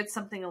just gets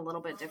something a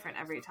little bit different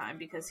every time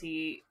because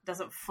he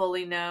doesn't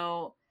fully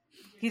know.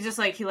 He's just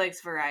like he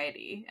likes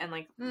variety and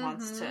like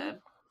wants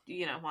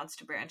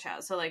to branch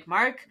out. So like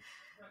Mark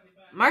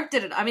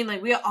did it. I mean,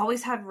 like we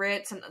always had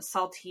Ritz and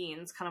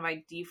saltines kind of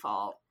by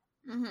default,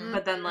 Mhm.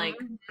 but then like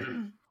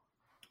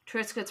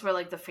Triscuits were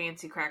like the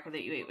fancy cracker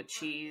that you ate with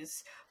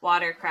cheese.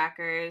 Water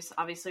crackers,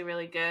 obviously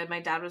really good.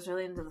 My dad was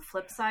really into the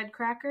flip side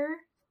cracker.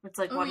 It's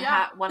like Oh, one yeah.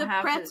 half. One The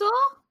half. pretzel?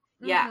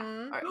 Yeah,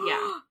 Mhm. or-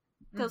 yeah,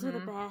 Those are the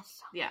Mhm.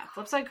 best. yeah.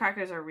 Flip side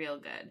crackers are real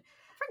good.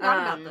 Forgot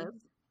Um, about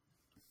those.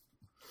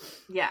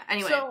 Yeah.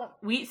 Anyway, So-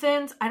 Wheat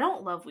Thins. I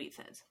don't love Wheat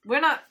Thins. We're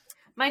not.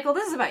 Michael,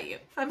 this is about you.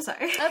 I'm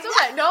sorry. That's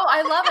okay. No,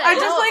 I love it. I'm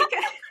just No.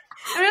 like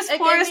I'm just It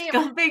Forrest gave me-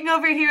 Gumping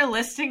over here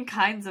listing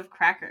kinds of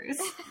crackers.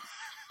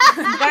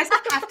 You guys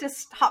have to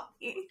stop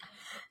me.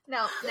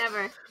 No,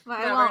 never. Well,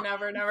 I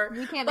never, won't. never.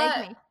 You can't But-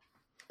 make me.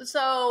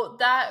 So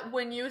that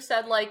when you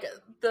said like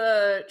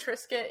the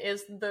Triscuit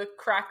is the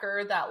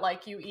cracker that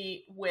like you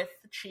eat with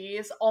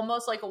cheese,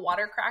 almost like a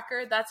water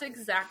cracker, that's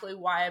exactly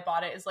why I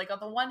bought it. Is like on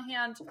the one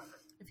hand,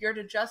 if you're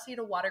to just eat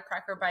a water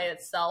cracker by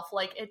itself,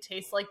 like it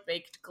tastes like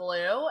baked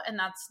glue, and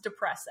that's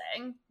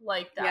depressing.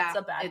 Like that's Yeah,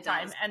 a bad it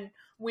time, does. and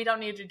we don't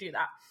need to do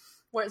that.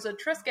 Whereas a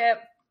Triscuit,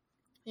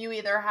 you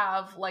either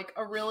have like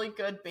a really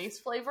good base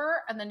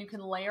flavor, and then you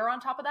can layer on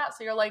top of that.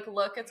 So you're like,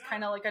 look, it's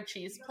kind of like a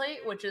cheese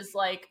plate, which is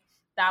like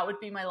that would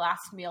be my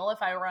last meal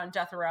if I were on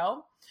death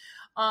row.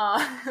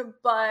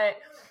 But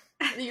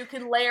you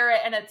can layer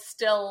it, and it's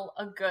still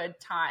a good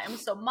time.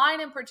 So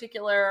mine in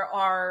particular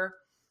are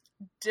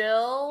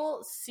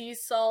dill, sea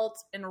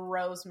salt, and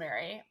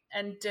rosemary.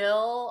 And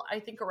dill, I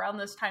think around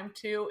this time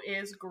too,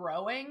 is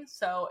growing.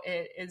 So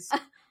it is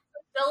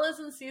dill is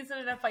in season,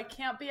 and if I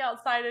can't be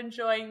outside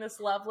enjoying this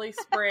lovely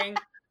spring,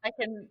 I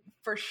can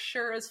for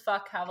sure as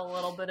fuck have a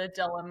little bit of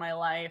dill in my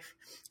life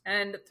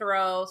and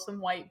throw some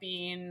white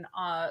bean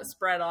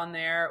spread on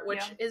there, which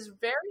Yeah. is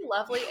very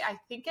lovely. I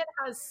think it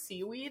has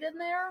seaweed in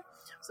there,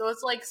 so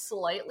it's like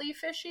slightly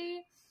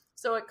fishy.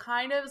 So it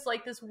kind of is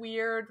like this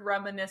weird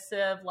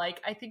reminiscent,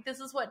 like I think this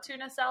is what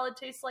tuna salad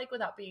tastes like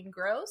without being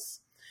gross.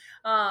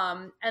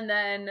 And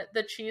then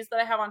the cheese that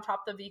I have on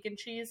top, the vegan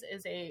cheese,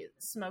 is a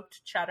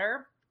smoked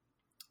cheddar.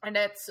 And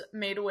it's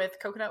made with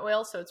coconut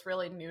oil, so it's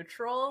really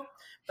neutral,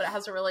 but it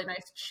has a really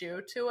nice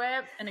chew to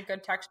it and a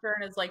good texture,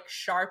 and is like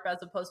sharp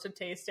as opposed to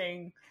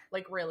tasting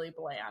like really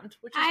bland,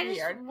 which is I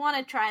weird. just want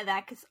to try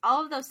that because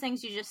all of those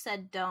things you just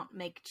said don't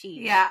make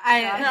cheese. Yeah, So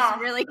I'm No.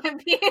 just really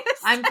confused.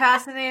 I'm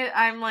fascinated.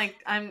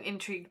 I'm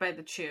intrigued by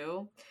the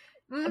chew.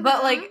 Mhm.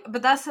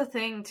 But that's the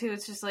thing too.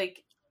 It's just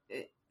like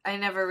I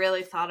never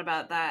really thought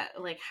about that.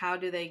 Like, how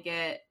do they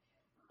get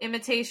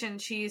imitation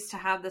cheese to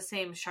have the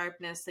same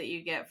sharpness that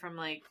you get from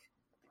like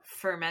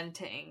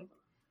fermenting?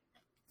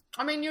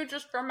 I mean, you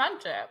just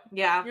ferment it.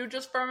 Yeah, You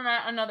just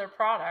ferment another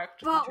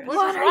product. But Which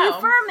what is are you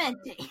wild.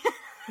 fermenting?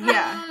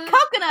 yeah.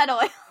 Coconut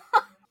oil.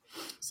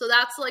 So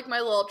that's like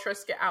my little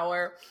Triscuit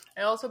hour.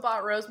 I also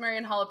bought rosemary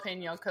and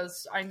jalapeno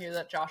because I knew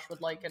that Josh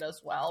would like it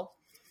as well.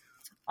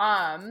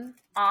 I'm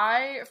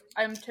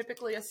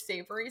typically a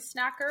savory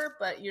snacker,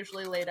 but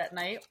usually late at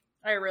night.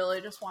 I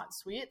really just want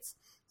sweets.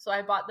 So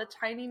I bought the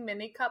tiny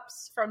mini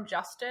cups from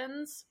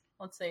Justin's.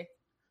 Let's see.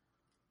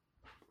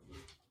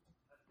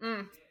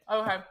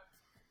 Okay.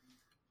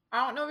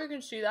 I don't know if you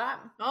can see that,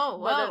 Oh,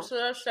 but whoa. it's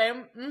the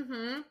same.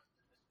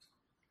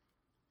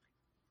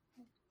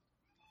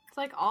 It's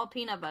like all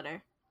peanut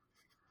butter.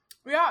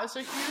 Yeah,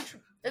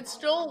 it's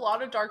still a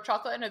lot of dark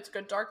chocolate, and it's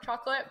good dark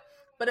chocolate,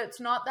 but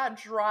it's not that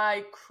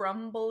dry,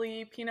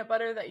 crumbly peanut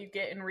butter that you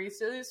get in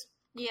Reese's.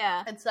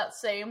 Yeah. It's that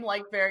same,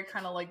 like, very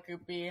kind of, like,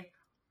 goopy.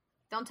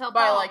 Don't tell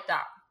But Paul. I like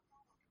that.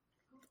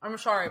 I'm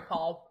sorry,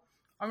 Paul.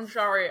 I'm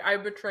sorry. I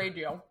betrayed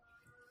you.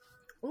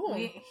 Ooh.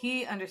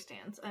 He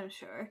understands, I'm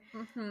sure.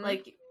 Mhm.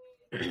 Like,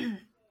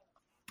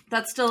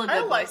 that's still a I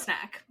good boy like-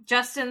 snack.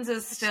 Justin's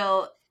is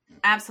still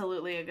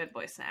absolutely a good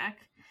boy snack.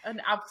 An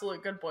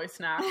absolute good boy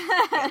snack.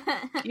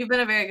 You've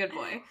been a very good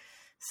boy.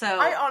 So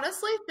I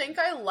honestly think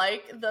I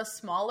like the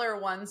smaller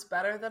ones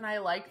better than I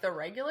like the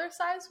regular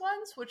size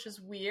ones, which is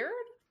weird.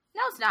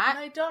 No, it's And not.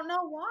 I don't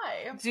know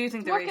why. do you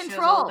think the More ratio is a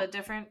control. little bit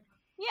different?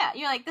 Yeah,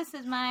 you're like, this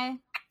is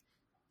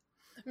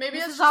Maybe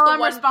this it's is just all the I'm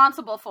one.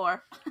 responsible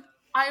for.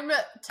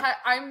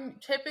 I'm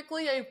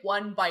typically a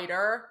one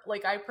biter.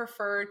 Like, I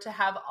prefer to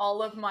have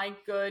all of my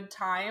good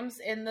times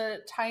in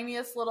the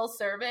tiniest little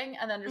serving,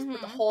 and then just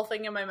put the Mhm. whole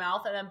thing in my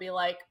mouth, and then be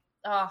like,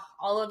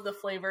 all of the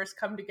flavors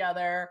come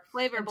together.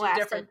 Flavor and do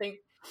blasted. different things.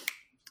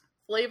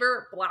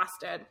 Flavor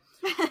blasted.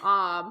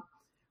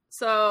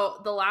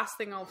 So the last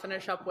thing I'll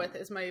finish up with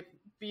is my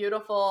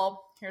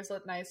beautiful. Here's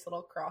a nice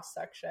little cross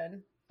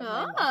section.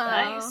 Oh.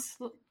 Nice.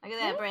 Look at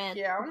that brand.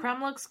 Yeah.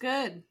 Crumb looks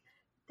good.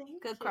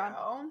 Thank Good you.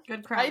 crumb.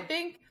 Good crumb. I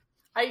think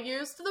I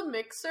used the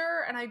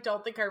mixer, and I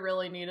don't think I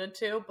really needed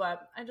to,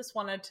 but I just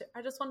wanted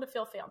to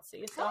feel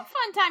fancy. It's So. a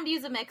fun time to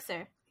use a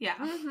mixer. Yeah.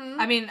 Mhm.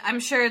 I mean, I'm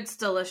sure it's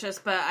delicious,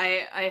 but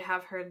I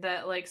have heard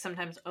that, like,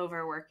 sometimes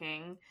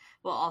overworking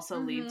will also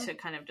lead Mhm. to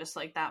kind of just,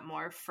 like, that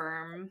more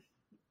firm.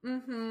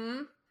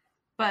 Mm-hmm.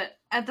 But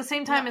at the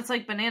same time, Yeah. it's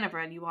like banana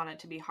bread. You want it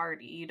to be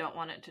hearty. You don't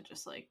want it to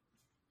just, like,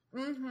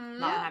 Mm-hmm.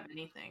 not have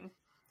anything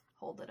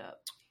hold it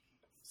up.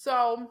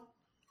 So,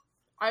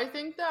 I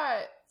think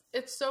that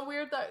it's so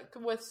weird that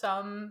with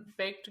some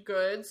baked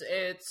goods,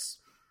 it's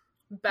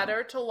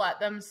better to let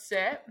them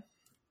sit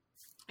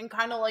and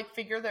kind of like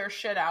figure their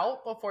shit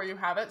out before you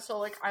have it. So,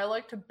 like, I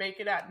like to bake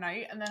it at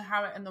night and then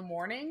have it in the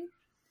morning.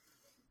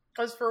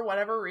 Because for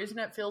whatever reason,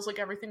 it feels like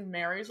everything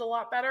marries a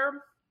lot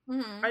better.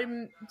 Mm-hmm.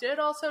 I did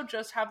also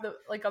just have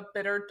a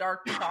bitter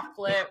dark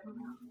chocolate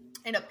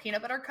in a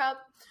peanut butter cup.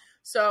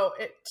 So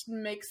it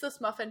makes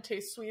this muffin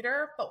taste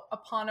sweeter, but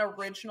upon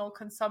original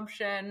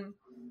consumption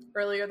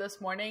earlier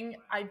this morning,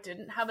 I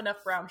didn't have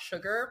enough brown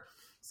sugar.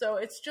 So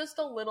it's just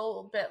a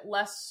little bit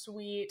less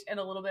sweet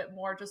and a little bit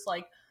more just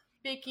like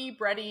bakey,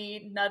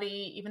 bready,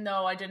 nutty, even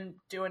though I didn't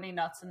do any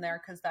nuts in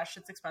there because that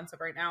shit's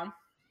expensive right now.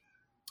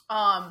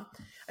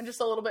 And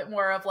just a little bit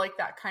more of like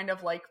that kind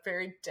of like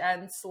very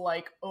dense,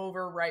 like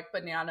overripe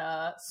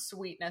banana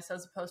sweetness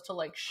as opposed to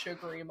like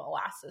sugary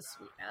molasses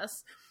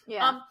sweetness.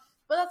 Yeah.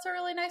 But that's a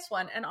really nice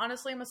one. And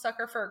honestly, I'm a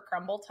sucker for a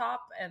crumble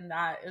top. And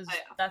I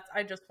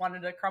just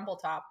wanted a crumble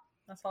top.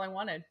 That's all I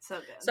wanted. So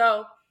good.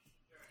 So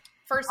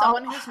for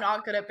someone who's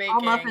not good at baking,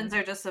 all muffins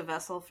are just a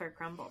vessel for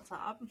crumble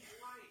top.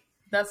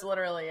 that's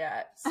literally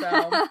it. So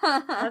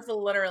that's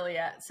literally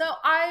it. So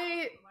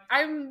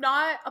I'm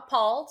not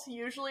appalled.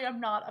 Usually I'm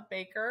not a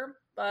baker,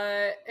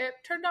 but it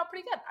turned out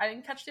pretty good. I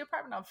didn't catch the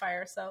apartment on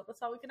fire, so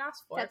that's all we can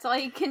ask for. That's all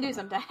you can do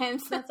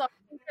sometimes. That's all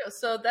we can do.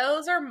 So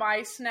those are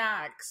my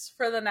snacks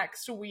for the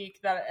next week.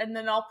 And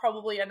then I'll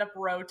probably end up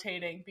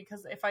rotating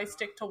because if I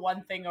stick to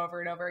one thing over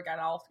and over again,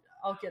 I'll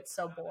get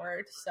so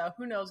bored. So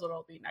who knows what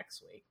it'll be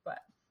next week? But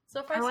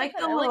so far, I like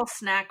the little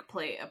snack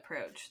plate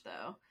approach,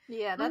 though.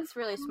 Yeah, that's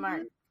really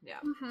smart. Yeah.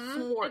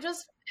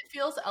 It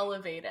feels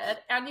elevated,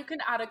 and you can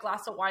add a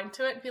glass of wine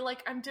to it and be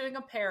like, I'm doing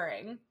a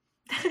pairing.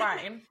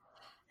 Fine.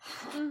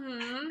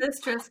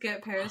 This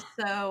Triscuit pairs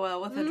so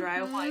well with a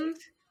dry white.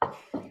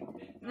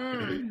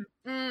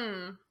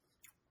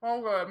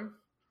 Oh, good.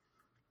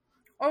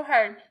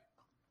 Okay.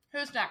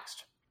 Who's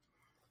next?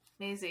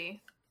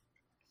 Maisie.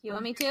 You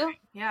want me to?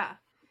 Yeah.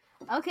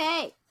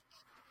 Okay.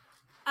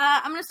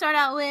 I'm gonna start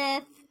out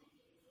with.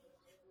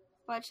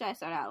 What should I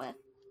start out with?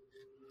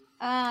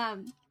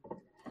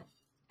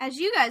 As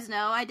you guys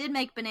know, I did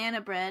make banana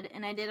bread,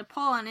 and I did a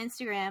poll on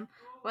Instagram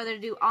whether to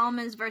do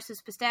almonds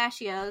versus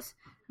pistachios.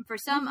 And for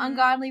some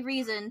ungodly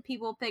reason,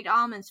 people picked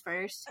almonds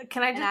first.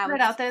 Can I just And put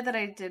it out there that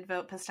I did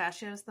vote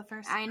pistachios the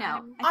first I know.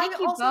 time? I think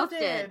you also both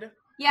did.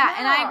 Yeah,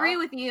 and I agree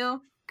with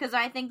you because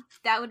I think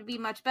that would be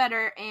much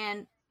better.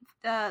 And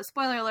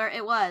spoiler alert,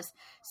 it was.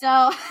 So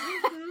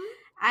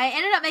I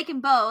ended up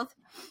making both,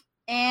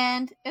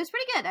 and it was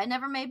pretty good. I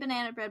never made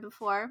banana bread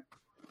before,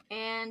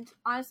 and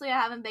honestly, I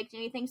haven't baked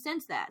anything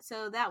since that.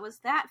 So that was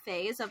that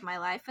phase of my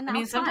life, and that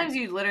was sometimes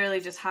fun. you literally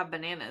just have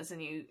bananas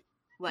and you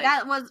like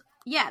That was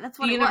that's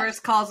what the it universe was.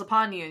 calls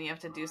upon you and you have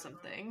to do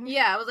something.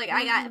 Yeah, I was like,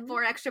 I got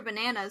 4 extra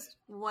bananas.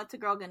 What's a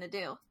girl gonna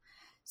do?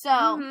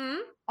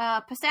 So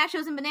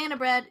pistachios and banana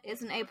bread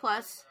is an A+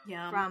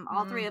 Yum. from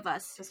all 3 of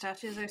us.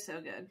 Pistachios are so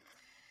good.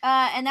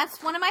 And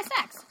that's one of my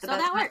snacks. The So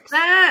best that works.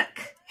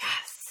 snack.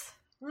 Yes.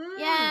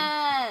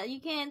 Yeah, you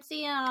can't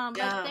see them, but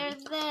Yum.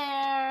 they're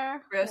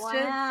there.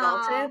 Roasted,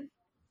 Wow. salted.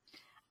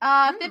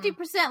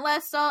 50%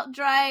 less salt,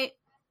 dry,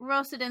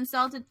 roasted, and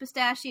salted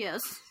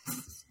pistachios.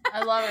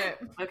 I love it.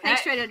 Okay.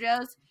 Thanks, Trader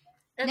Joe's.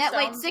 It Net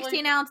weight sounds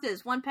 16 like-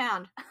 ounces, 1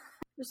 pound.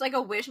 Just like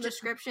a Wish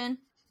description.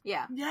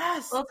 Yeah.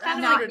 Yes. Well, it's kind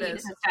of that's like what it eating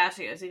is.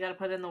 pistachios. You got to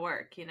put in the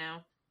work, you know.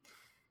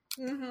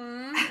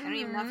 Mm-hmm. I don't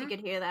even know if you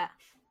could hear that.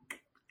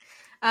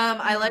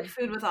 I like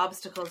food with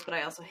obstacles, but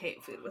I also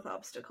hate food with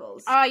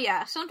obstacles. Oh,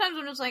 yeah. Sometimes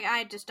I'm just like,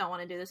 I just don't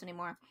want to do this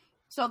anymore.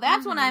 So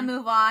that's when I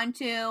move on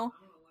to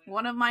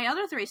one of my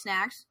other 3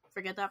 snacks.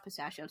 Forget that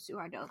pistachio. It's too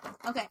hard to open.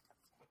 Okay.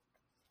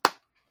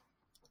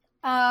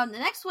 The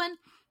next one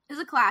is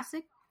a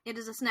classic. It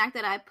is a snack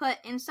that I put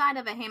inside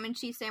of a ham and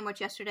cheese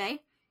sandwich yesterday.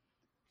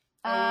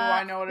 Oh,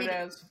 I know what it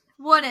is.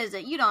 What is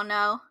it? You don't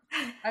know.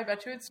 I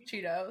bet you it's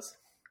Cheetos.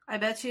 I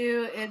bet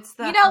you it's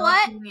the You know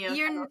what? jalapeno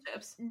kettle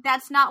chips.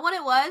 That's not what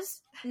it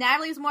was.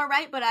 Natalie's more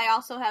right, but I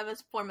also have a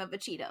form of a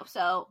Cheeto.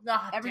 So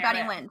Ah, everybody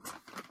damn it. wins.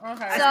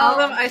 Okay.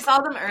 I saw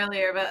them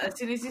earlier, but as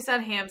soon as you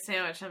said ham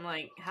sandwich, I'm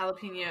like,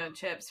 jalapeno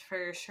chips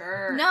for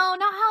sure. No,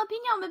 not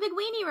jalapeno. I'm a big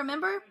weenie,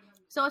 remember?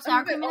 So it's sour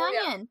I'm a bit- cream and oh,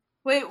 yeah. onion.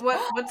 Wait,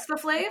 what's the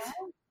flavor?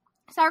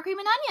 Sour cream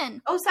and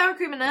onion. Oh, sour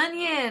cream and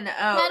onion.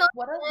 Oh, Kettle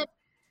What is chip.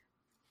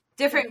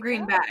 different There you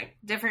green go. bag.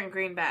 Different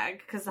green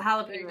bag, because the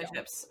There you jalapeno go.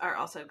 chips are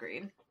also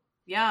green.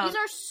 Yeah. These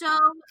are so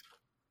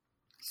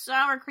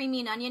sour, creamy,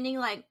 and oniony.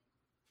 Like,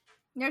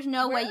 there's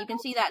no way you can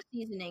see that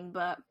seasoning,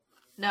 but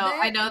No, They're-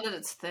 I know that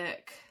it's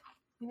thick.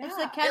 it's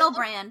Yeah, the Kettle it look-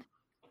 brand.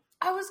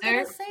 I was gonna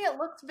They're- say it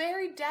looks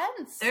very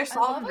dense. Their I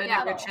salt love and it,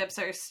 vinegar though. chips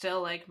are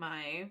still like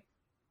my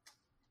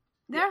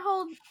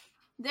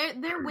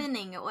They're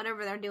winning at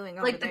whatever they're doing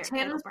over like the there.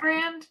 Kettle Tim's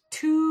brand.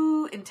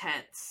 Too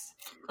intense.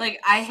 Like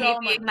I So hate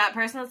much. being that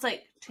person that's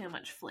like too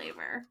much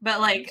flavor, but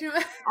like Too-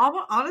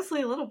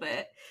 honestly a little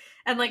bit.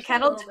 And like Just a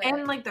kettle little bit.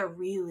 and like they're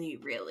really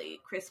really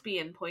crispy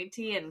and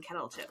pointy, and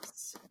kettle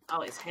chips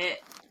always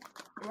hit.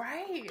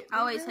 Right. they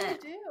Always really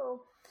hit.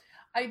 do.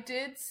 I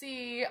did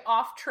see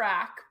off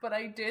track, but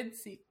I did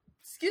see,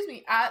 excuse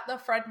me, at the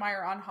Fred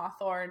Meyer on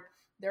Hawthorne,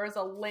 there was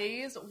a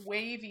Lay's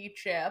wavy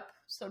chip,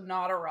 so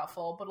not a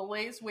ruffle, but a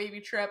Lay's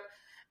wavy chip,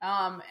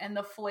 and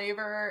the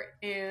flavor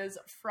is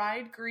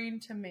fried green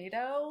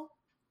tomato,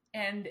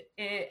 and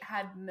it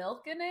had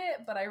milk in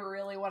it, but I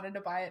really wanted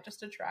to buy it just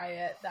to try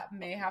it. That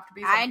may have to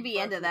be. I'd something be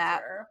for into the that.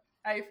 future.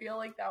 I feel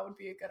like that would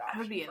be a good option I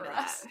would be for into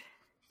us.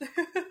 that.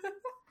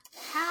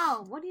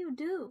 How? What do you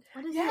do?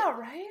 What is Yeah, it?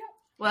 right.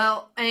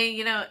 Well,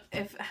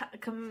 if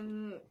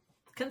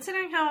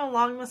considering how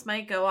long this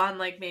might go on,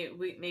 like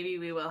maybe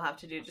we will have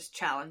to do just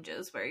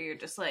challenges where you're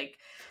just like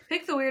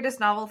pick the weirdest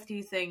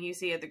novelty thing you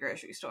see at the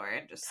grocery store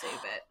and just save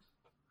it.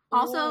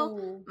 Also,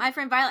 Ooh. my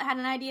friend Violet had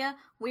an idea.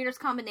 Weirdest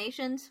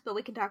combinations, but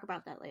we can talk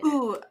about that later.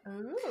 Ooh,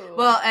 Ooh.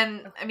 well,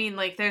 and I mean,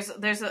 like, there's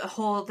a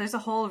whole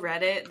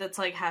Reddit that's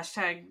like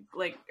hashtag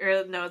like,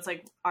 or no, it's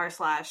like r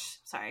slash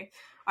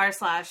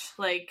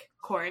like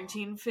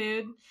quarantine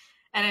food,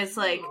 and it's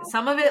like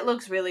some of it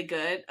looks really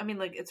good. I mean,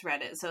 like it's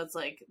Reddit, so it's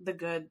like the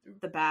good,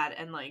 the bad,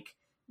 and like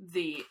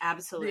the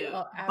absolute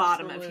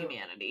bottom of absolute.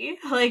 humanity.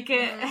 Like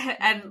it, Mhm.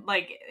 and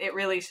like it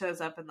really shows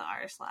up in the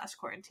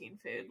r/quarantine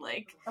food.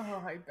 Like,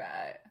 Oh, I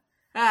bet.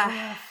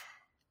 ah,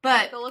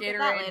 but Go look at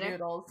that Gatorade later.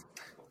 noodles.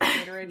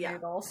 Gatorade Yeah.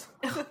 noodles.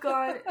 oh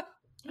god.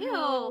 Ew.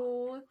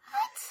 Oh.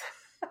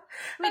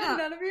 We Have don't-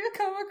 none of you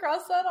come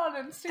across that on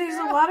Instagram? There's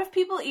a lot of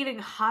people eating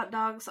hot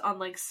dogs on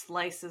like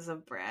slices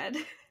of bread,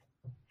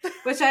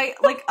 which I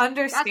like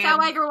understand. That's how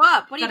I grew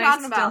up. What are you but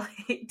talking I still about?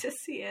 hate to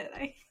see it.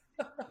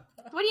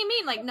 What do you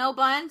mean? Like no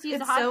buns? Use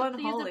It's a hot so use a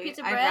unholy. piece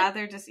of I'd bread?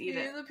 rather just eat You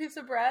it. use a piece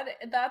of bread.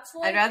 That's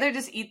like I'd rather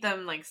just eat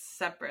them like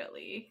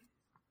separately.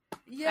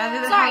 yeah.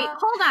 rather than Sorry,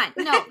 hold on.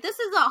 No, this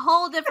is a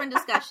whole different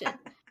discussion.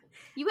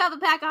 You have a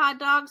pack of hot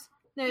dogs.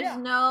 There's Yeah.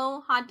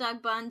 no hot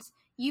dog buns.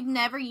 You've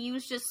never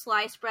used just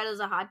sliced bread as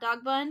a hot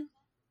dog bun?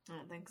 I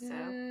don't think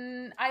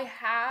so. I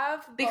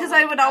have but, Because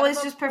like, I would out always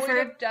of a just point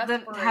prefer of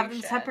them have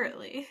them desperation.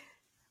 separately.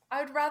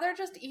 I'd rather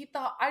just eat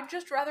I'd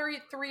just rather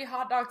eat 3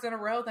 hot dogs in a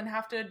row than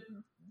have to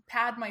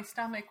pad my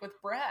stomach with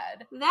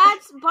bread.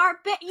 That's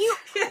you.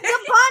 The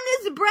bun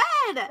is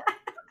bread.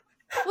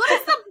 What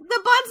if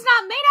the bun's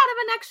not made out of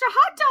an extra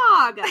hot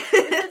dog? It's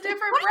a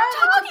different What bread. are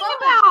you talking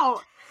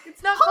about?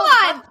 It's not Hold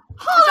called on. hot-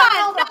 Hold not on.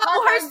 called a No,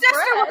 hot her dog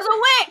sister bread. was a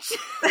witch.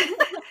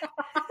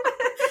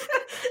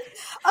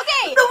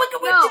 Okay. The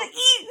Wicked Witch no. of the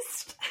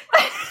East.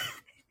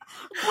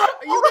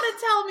 Are you gonna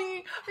tell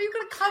me? Are you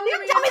gonna come to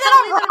me tell and me tell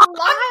that me I'm that I'm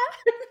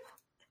lying?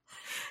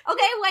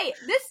 Okay, wait.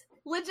 This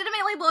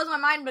legitimately blows my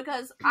mind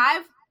because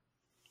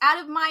out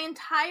of my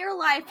entire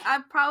life,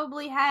 I've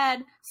probably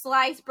had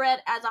sliced bread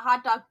as a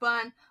hot dog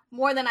bun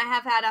more than I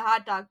have had a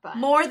hot dog bun.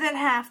 More than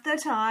half the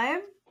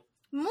time.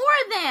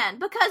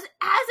 Because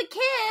as a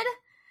kid,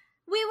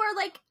 we were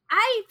like,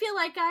 I feel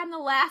like I'm the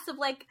last of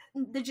like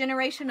the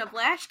generation of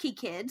latchkey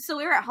kids. So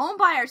we were at home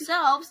by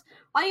ourselves.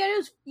 All you gotta do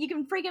is you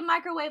can freaking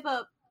microwave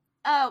a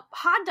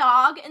hot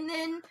dog and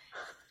then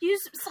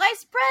use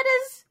sliced bread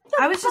as the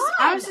I was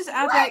bun. just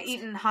out there What?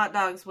 eating hot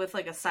dogs with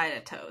like a side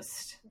of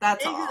toast.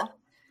 That's all.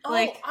 Oh,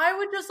 Like- I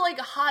would just like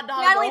hot dog.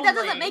 Natalie, that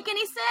only. doesn't make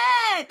any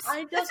sense.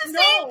 I It's just the know.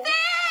 same thing.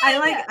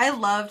 I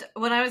loved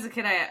when I was a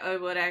kid. I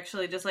would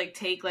actually just like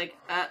take like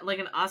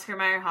an Oscar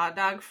Mayer hot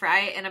dog, fry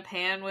it in a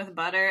pan with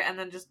butter, and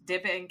then just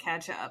dip it in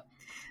ketchup.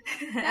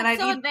 And That's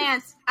so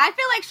advanced. I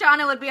feel like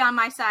Shauna would be on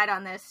my side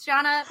on this.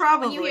 Shauna,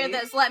 when you hear Probably.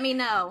 this, let me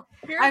know.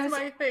 Here's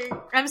my thing.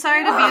 I'm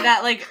sorry to be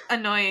that, like,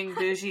 annoying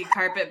bougie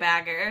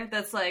carpetbagger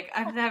that's like,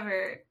 I've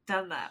never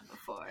done that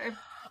before.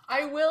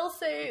 I will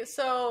say,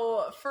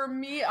 so for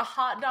me, a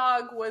hot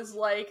dog was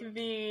like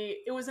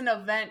it was an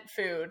event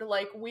food.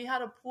 Like, we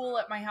had a pool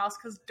at my house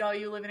because,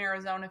 you live in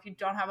Arizona. If you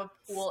don't have a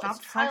pool, Stop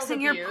it's child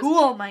flexing your abuse.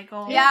 pool,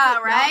 Michael. Yeah,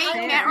 It's right?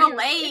 child Can't abuse.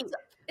 relate.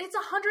 It's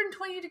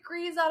 120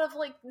 degrees out of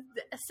like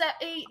set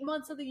 8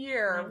 months of the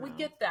year. We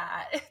get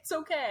that. It's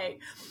okay.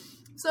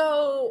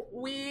 So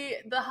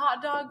the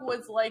hot dog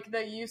was like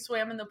you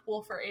swam in the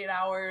pool for 8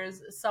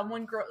 hours.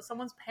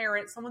 Someone's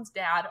parent, someone's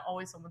dad,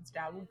 always someone's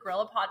dad would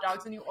grill up hot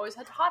dogs, and you always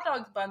had hot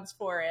dog buns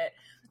for it.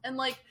 And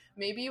like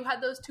maybe you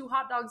had those 2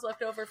 hot dogs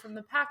left over from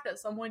the pack that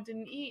someone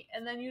didn't eat,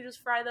 and then you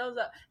just fry those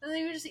up, and then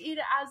you just eat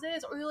it as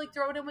is, or you like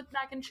throw it in with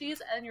mac and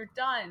cheese, and you're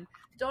done.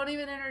 Don't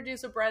even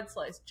introduce a bread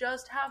slice.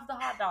 Just have the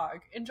hot dog.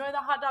 Enjoy the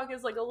hot dog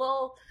as like a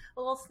little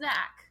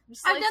snack.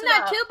 Just I've slice done it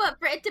that up. too, but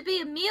for it to be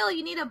a meal,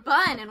 you need a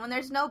bun, and when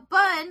there's no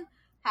bun,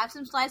 have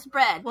some sliced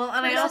bread. Well,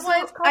 and That's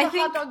why it's called I a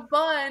think hot dog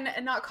bun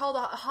and not called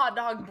a hot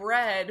dog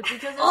bread, because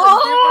it's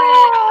Oh!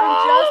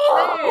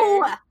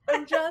 a different.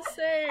 I'm just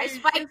saying. I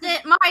spiked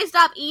it. Mari,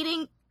 stop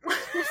eating.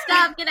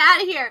 Stop. Get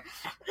out of here.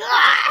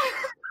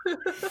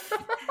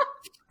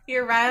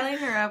 you're riling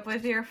her up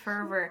with your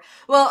fervor.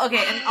 Well,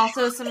 okay, and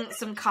also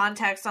some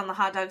context on the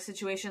hot dog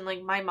situation.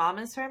 Like, my mom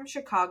is from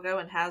Chicago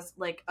and has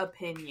like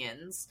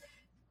opinions,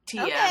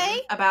 TM,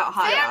 Okay. about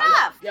hot Fair dogs.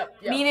 enough.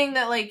 Yep. Meaning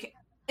that, like,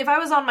 if I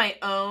was on my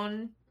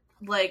own,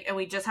 like, and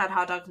we just had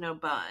hot dogs, no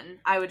bun,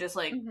 I would just,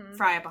 like, Mhm.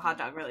 fry up a hot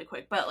dog really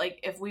quick. But, like,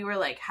 if we were,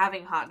 like,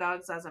 having hot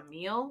dogs as a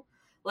meal,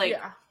 like,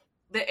 Yeah.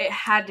 it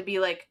had to be,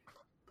 like,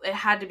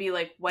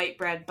 white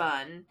bread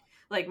bun.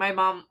 Like, my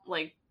mom,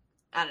 like,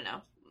 I don't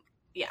know.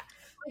 Yeah.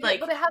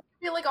 Like, but it has to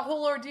be like a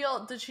whole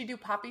ordeal. Did she do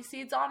poppy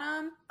seeds on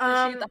them?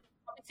 Did she eat the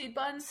poppy seed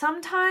buns?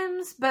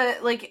 sometimes,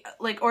 but, like,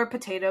 or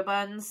potato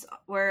buns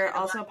were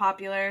also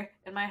popular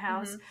in my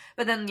house.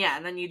 But then, yeah,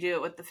 and then you do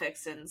it with the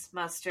fixins: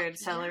 mustard,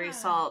 celery, Yeah.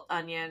 salt,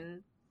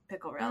 onion,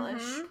 pickle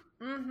relish.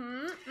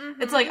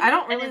 Mm-hmm. It's like, I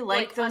don't And really it's,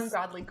 like those.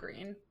 ungodly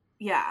green.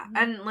 Yeah, Mhm.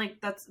 and like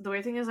that's the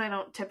weird thing is I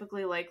don't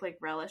typically like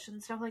relish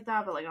and stuff like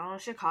that, but like on a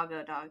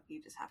Chicago dog,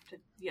 you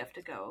have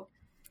to go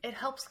It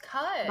helps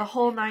cut the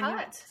whole 9 Cut.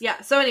 yards.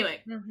 Yeah. So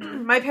anyway,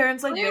 Mhm. my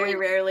parents like Clearly- very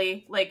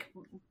rarely like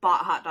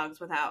bought hot dogs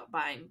without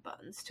buying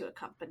buns to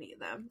accompany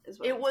them. Is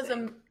what It I'm was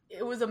saying.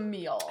 it was a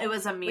meal. It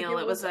was a Like, meal.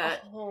 it was a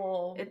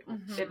whole. it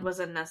Mhm. was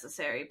a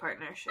necessary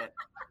partnership.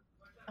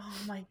 Oh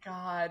my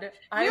god!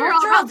 Cultural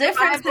all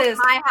differences.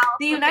 my house,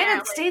 The United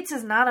apparently. States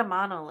is not a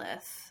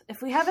monolith.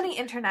 If we have any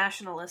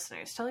international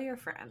listeners, tell your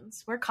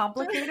friends. We're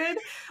complicated.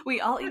 We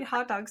all eat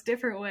hot dogs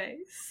different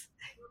ways.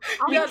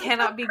 We Yeah,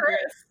 cannot be Chris.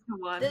 grouped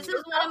into one. This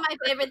is one of my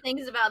favorite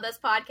things about this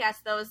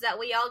podcast, though, is that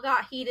we all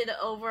got heated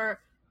over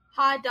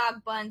hot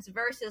dog buns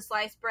versus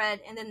sliced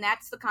bread, and then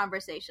that's the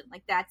conversation.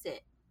 Like, that's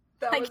it.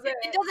 That Like, was it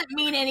it. doesn't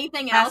mean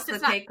anything That's else. the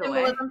It's not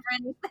takeaway. symbolism for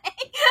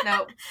anything.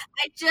 Nope.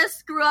 I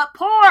just grew up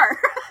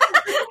poor.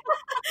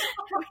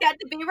 We had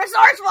to be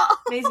resourceful.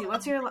 Maisie,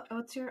 what's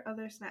your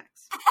other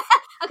snacks?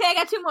 Okay, I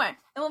got 2 more, and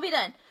we'll be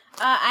done.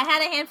 I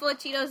had a handful of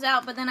Cheetos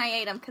out, but then I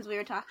ate them because we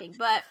were talking.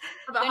 But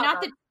About they're hot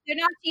not dogs. they're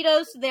not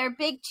Cheetos. They're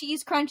big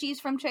cheese crunchies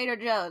from Trader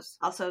Joe's.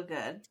 Also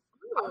good.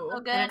 Ooh. So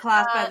In good. a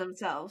class by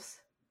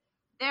themselves.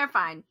 They're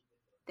fine.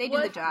 They do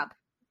the What- job.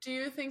 Do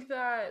you think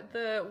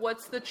that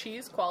what's the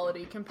cheese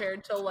quality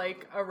compared to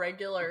like a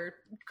regular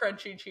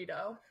crunchy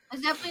Cheeto?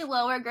 It's definitely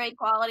lower grade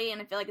quality,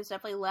 and I feel like it's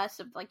definitely less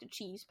of like the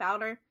cheese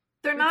powder.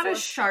 They're not It's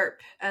as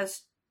sharp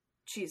as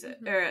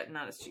Mhm. or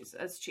not as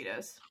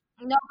Cheetos.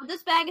 No, but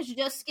this bag is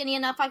just skinny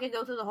enough I could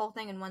go through the whole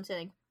thing in one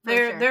sitting. For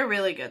They're sure. they're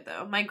really good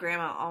though. My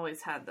grandma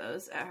always had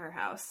those at her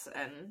house,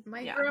 and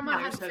My yeah, grandma they're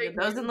had so fig good.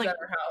 Those Newtons and like at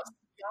her house.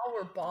 Y'all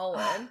were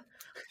balling.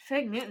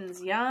 Fig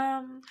Newtons,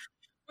 yum.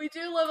 We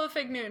do love a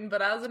fig Newton,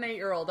 but as an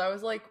 8-year-old, I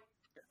was like,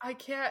 I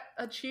can't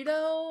a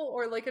Cheeto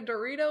or like a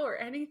Dorito or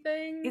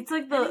anything. It's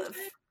like the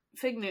Anything?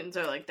 Fig Newtons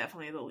are like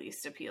definitely the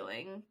least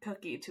appealing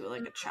cookie to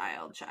like a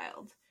child.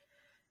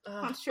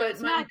 Ugh, That's true. but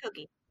It's my- not a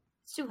cookie.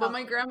 It's too But my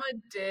healthy. grandma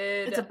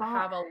did It's a bar.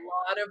 have a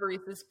lot of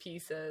Reese's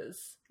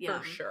Pieces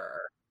Yum. for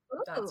sure.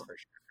 Ooh. That's for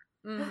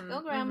sure. Mhm,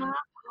 Go, Grandma. mhm.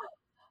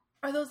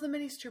 Are those the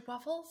mini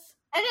stroopwafels?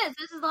 It is.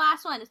 This is the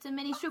last one. It's a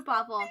mini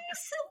stroopwafel.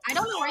 I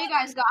don't know where you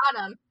guys got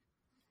them.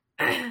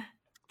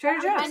 Trader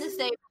I'm trying to Joe's.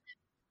 say.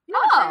 Yeah,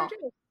 Oh.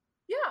 Trader Joe's.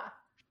 Yeah.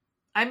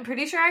 I'm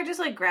pretty sure I just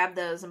like grabbed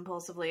those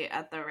impulsively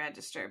at the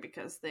register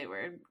because they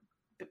were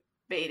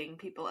baiting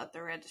people at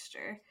the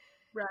register.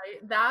 Right.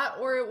 That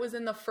or it was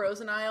in the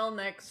frozen aisle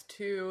next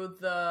to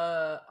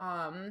the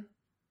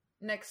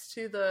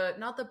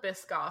not the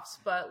Biscoffs,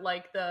 but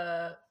like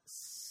the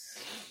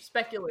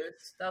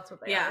Speculoos. That's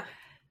what they Yeah.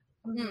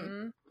 are.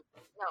 Mm-hmm.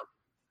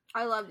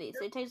 I love these.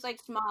 They taste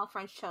like small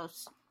French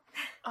toast.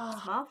 Oh,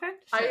 Small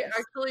French I toast.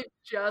 actually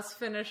just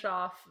finished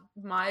off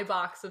my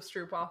box of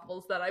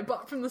stroopwafels that I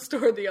bought from the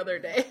store the other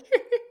day.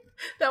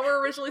 that were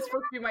originally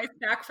supposed to be my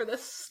snack for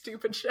this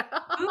stupid show.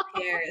 Who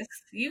cares?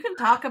 You can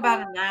talk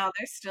about it now.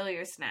 They're still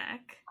your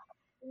snack.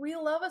 We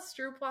love a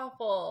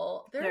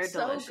stroopwafel. They're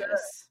so delicious. good.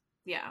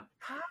 Yeah.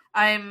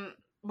 I'm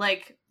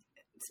like,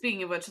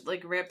 speaking of which,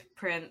 like, rip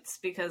Prince,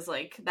 because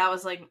like that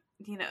was like,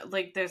 you know,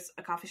 like there's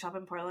a coffee shop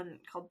in Portland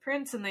called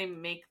Prince, and they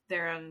make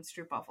their own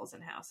stroopwafels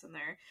in house, and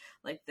they're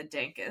like the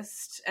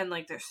dankest, and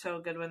like they're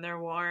so good when they're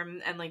warm,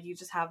 and like you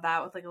just have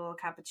that with like a little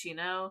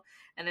cappuccino,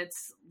 and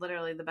it's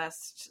literally the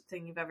best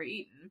thing you've ever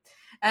eaten.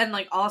 And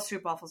like all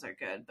stroopwafels are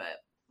good, but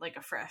like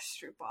a fresh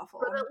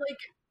stroopwafel. But like,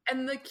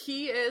 and the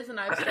key is, and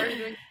I've started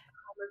doing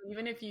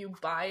even if you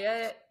buy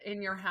it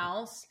in your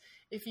house,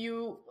 if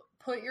you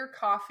put your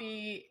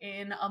coffee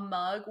in a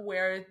mug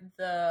where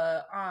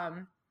the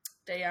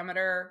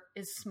diameter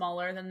is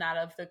smaller than that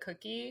of the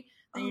cookie,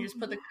 then you just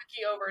put the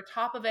cookie over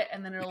top of it,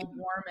 and then it'll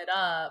warm it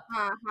up.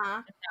 And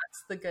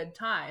that's the good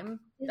time.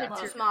 It's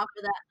too small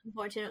for that,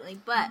 unfortunately,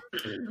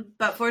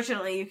 but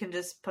fortunately, you can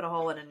just put a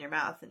whole one in your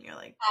mouth, and you're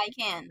like, I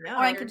can, No, or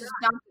I could just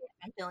dunk it.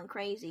 I'm feeling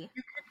crazy.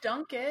 You could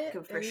dunk it. you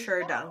could for There you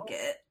sure go. dunk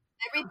it.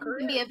 Everything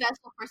can be a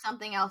vessel for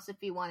something else if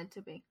you want it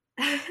to be.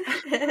 Take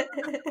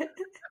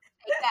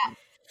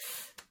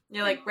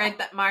You're that, like, write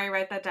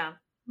that down.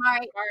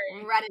 Mari.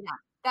 Sorry. Write it down.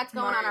 That's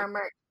going on Mari. our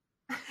merch.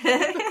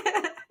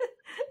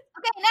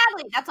 Okay,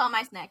 Natalie, that's all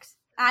my snacks.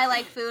 I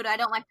like food. I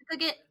don't like to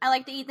cook it. I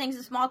like to eat things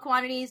in small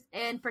quantities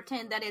and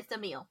pretend that it's a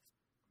meal.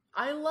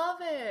 I love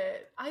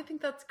it. I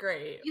think that's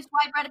great. You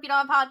swipe right if you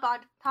don't have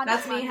hot.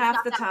 That's me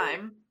half the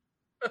time.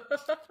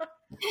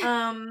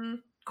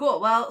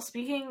 Cool. Well,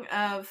 speaking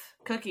of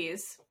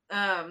cookies,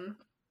 I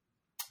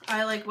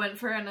like went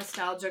for a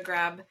nostalgia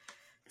grab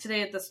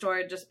today at the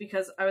store just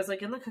because I was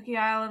like in the cookie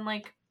aisle, and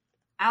like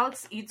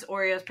Alex eats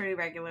Oreos pretty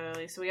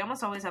regularly, so we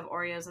almost always have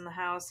Oreos in the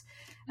house.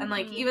 And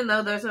like, even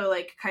though those are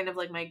like kind of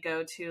like my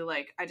go-to,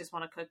 like I just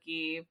want a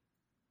cookie,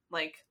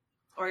 like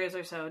Oreos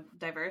are so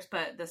diverse,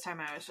 but this time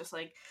I was just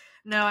like,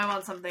 no, I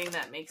want something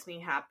that makes me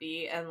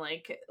happy and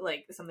like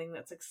something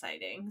that's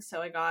exciting.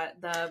 So I got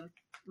the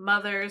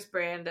Mother's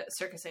brand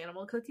Circus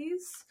Animal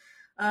cookies.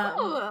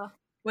 Ooh.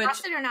 Which,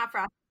 Frosted or not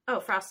frosted? oh,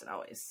 frosted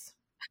always.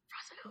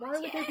 Why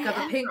would they Got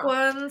the Yeah. pink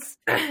ones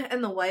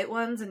and the white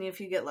ones, and if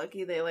you get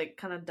lucky, they like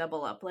kind of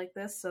double up like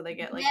this, so they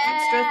get like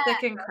extra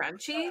thick and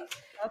crunchy.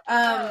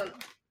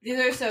 These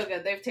are so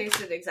good. They've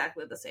tasted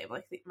exactly the same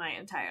like my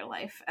entire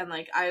life, and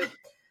like I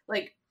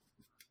like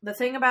the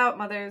thing about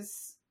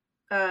Mother's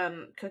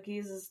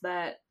cookies is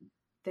that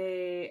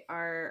they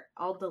are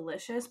all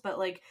delicious, but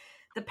like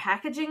the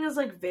packaging is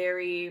like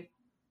very,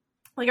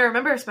 like I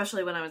remember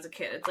especially when I was a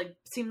kid, it's like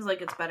seems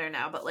like it's better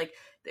now, but like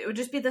it would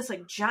just be this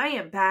like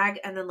giant bag,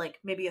 and then like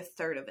maybe a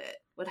third of it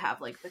would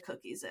have like the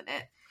cookies in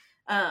it.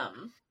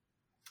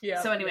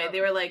 Yeah. So anyway, they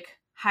were like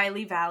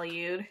highly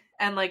valued,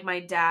 and like my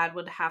dad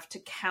would have to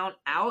count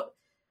out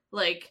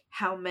like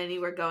how many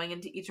were going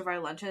into each of our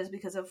lunches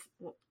because of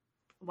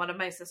one of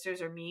my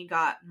sisters or me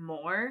got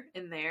more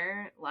in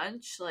their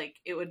lunch. Like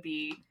it would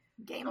be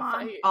Game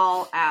on.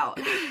 all out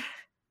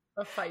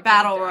a fight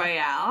battle to the death.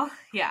 royale.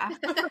 Yeah.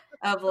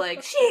 Of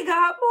like, she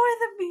got more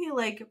than me.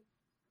 Like,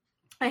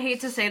 I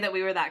hate to say that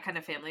we were that kind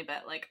of family,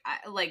 but like,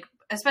 I like,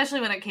 especially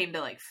when it came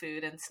to like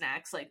food and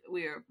snacks, like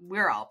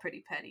we're all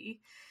pretty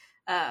petty.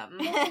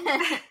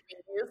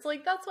 It's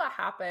like that's what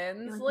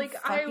happens. Like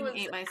I fucking was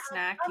ate my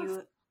snack,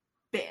 you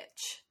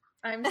bitch.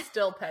 I'm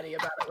still petty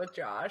about it with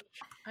Josh.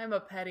 I'm a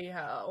petty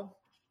hoe.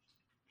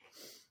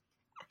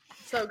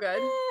 So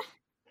good.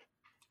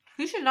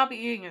 You should not be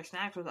eating your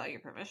snacks without your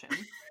permission.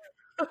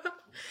 How have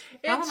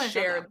I It's said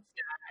shared that?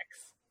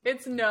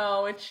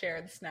 snacks. It's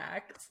shared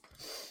snacks.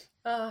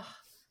 Ugh.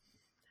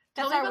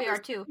 Tell That's me how about we are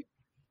this- too.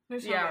 They're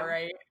so Yeah, good.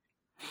 right.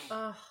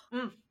 Ugh.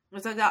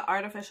 It's like that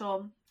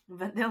artificial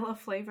vanilla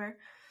flavor.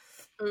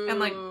 And,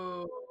 like,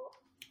 Ooh.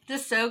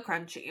 Just so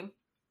crunchy.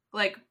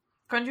 Like,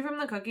 crunchy from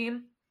the cookie,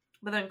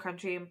 but then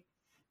crunchy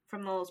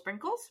from the little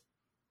sprinkles.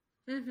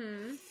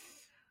 Mm-hmm.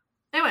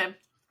 Anyway,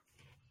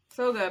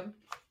 so good.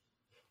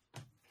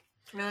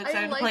 Really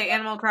excited to like play that-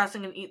 Animal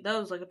Crossing and eat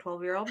those like a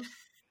 12-year-old.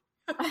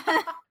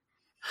 I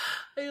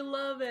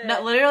love it.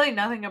 No, literally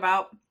nothing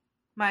about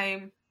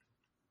my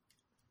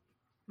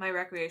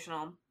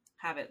recreational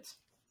habits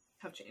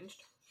have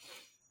changed.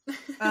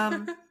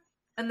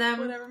 And then,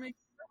 Whatever makes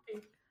you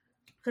happy.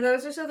 because I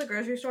was just at the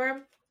grocery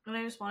store and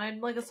I just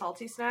wanted like a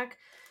salty snack.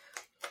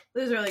 It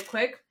was really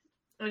quick.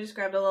 I just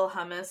grabbed a little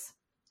hummus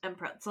and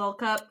pretzel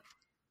cup.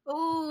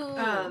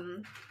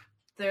 Ooh.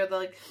 They're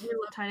like We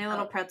love tiny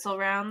little pretzel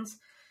rounds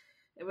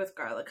with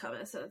garlic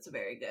hummus, and it's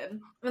very good.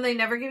 And they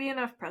never give you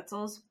enough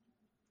pretzels,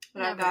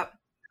 but I've Never. got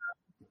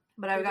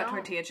They don't.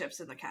 tortilla chips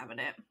in the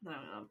cabinet that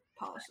I'm gonna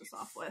polish this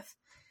off with.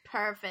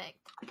 Perfect.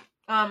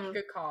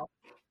 Good call.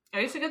 I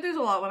used to get these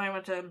a lot when I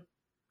went to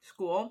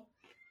school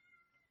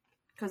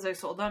because they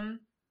sold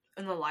them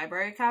in the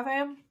library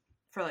cafe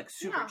for like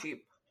super Yeah.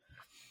 cheap,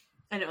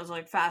 and it was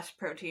like fast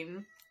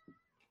protein.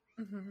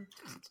 Mm-hmm.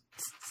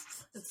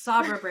 It's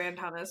Sabra brand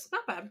hummus,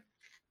 not bad.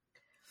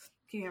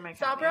 Can you hear my cat?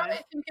 Sabra,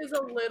 I think, is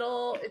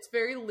it's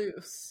very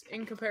loose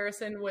in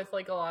comparison with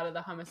like a lot of the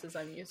hummuses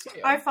I'm used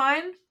to. I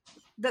find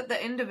that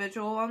the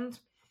individual ones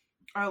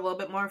are a little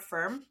bit more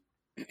firm.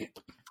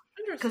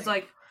 Because,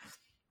 like,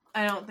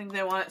 I don't think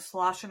they want it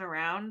sloshing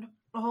around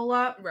a whole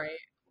lot. Right.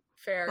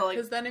 Fair.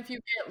 Because then if you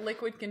get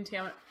liquid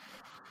contaminant...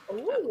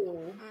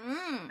 Ooh.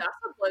 That's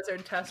a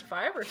Blizzard test if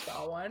I ever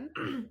saw one.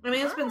 I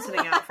mean, it's been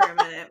sitting out for a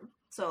minute.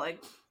 So,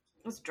 like,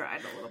 it's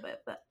dried a little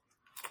bit, but...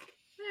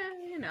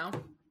 Yeah, you know.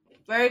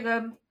 Very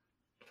good.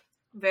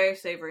 Very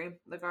savory.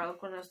 The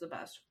garlic one is the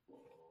best.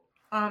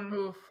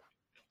 Oof.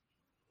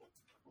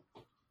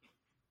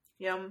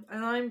 Yum.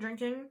 And I'm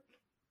drinking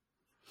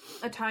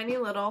a tiny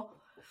little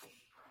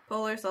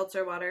Polar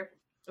Seltzer water.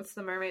 It's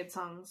the Mermaid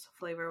Songs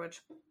flavor,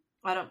 which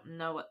I don't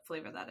know what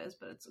flavor that is,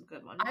 but it's a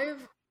good one.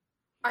 I've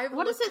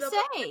What does it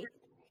say?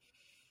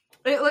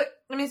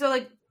 So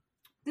like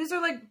these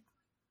are like,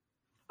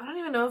 I don't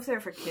even know if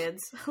they're for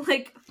kids.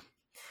 Like,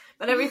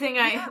 but everything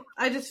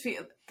I just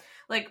feel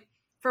like,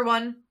 for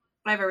one,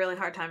 I have a really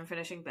hard time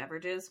finishing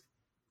beverages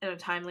in a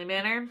timely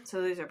manner,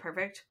 so these are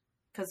perfect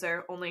because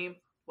they're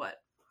only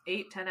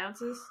 10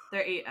 ounces?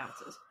 They're 8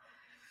 ounces.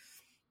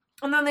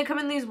 And then they come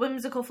in these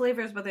whimsical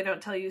flavors, but they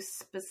don't tell you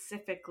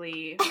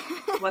specifically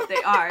what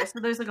they are. So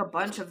there's like a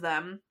bunch of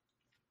them.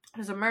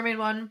 There's a mermaid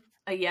one,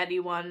 a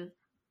Yeti one.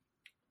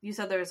 You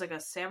said there was like a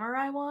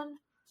samurai one?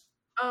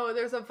 Oh,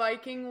 there's a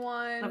Viking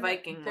one. A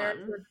Viking there's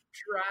one. a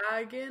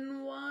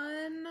dragon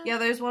one. Yeah,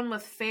 there's one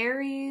with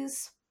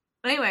fairies.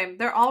 Anyway,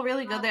 they're all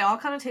really good. They all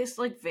kind of taste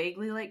like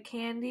vaguely like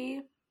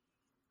candy.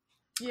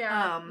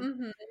 Yeah.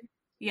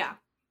 Yeah.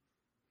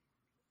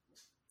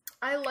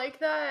 I like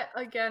that.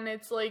 Again,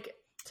 it's like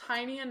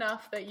tiny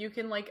enough that you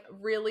can like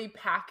really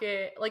pack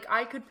it. Like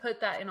I could put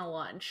that in a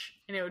lunch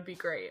and it would be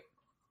great.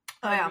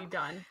 I'd be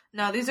done.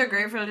 No, these are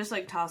great for just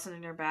like tossing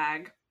in your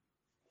bag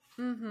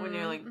when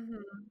you're like,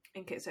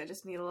 in case I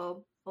just need a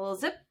little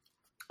zip.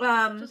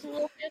 Just a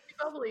little fancy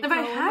bubbly. If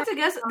I had to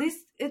guess,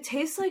 it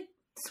tastes like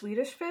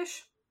Swedish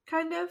fish,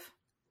 kind of.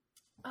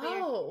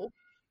 Oh.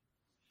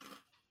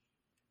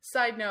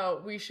 Side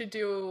note: we should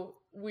do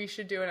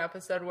an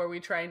episode where we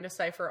try and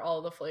decipher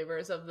all the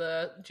flavors of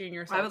the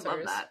junior seltzers. I would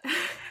love that.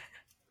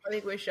 I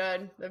think we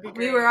should. That'd be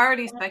great. We were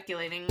already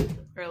speculating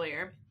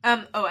earlier.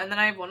 And then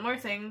I have one more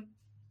thing.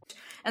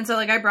 And so,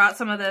 like, I brought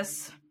some of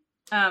this,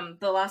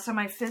 the last time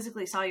I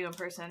physically saw you in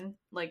person,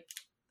 like,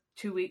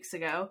 2 weeks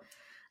ago,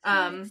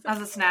 as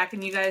a snack,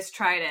 and you guys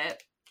tried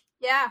it.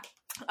 Yeah.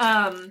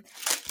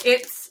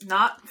 It's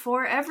not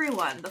for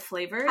everyone. The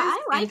flavor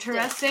is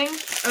interesting.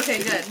 It.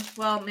 Okay, good.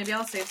 Well, maybe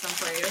I'll save some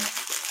for you.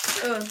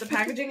 Oh, the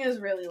packaging is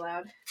really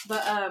loud.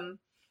 But,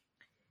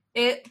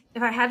 if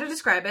I had to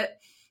describe it,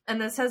 and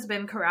this has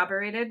been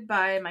corroborated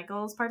by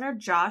Michael's partner,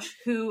 Josh,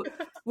 who,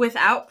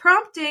 without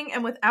prompting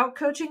and without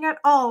coaching at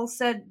all,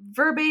 said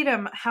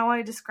verbatim how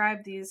I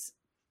describe these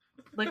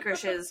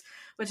licorices,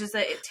 which is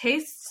that it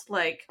tastes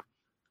like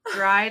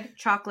dried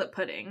chocolate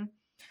pudding.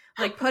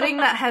 Like pudding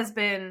that has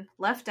been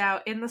left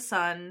out in the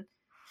sun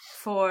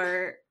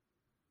for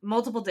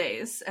multiple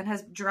days and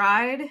has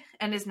dried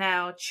and is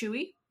now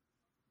chewy.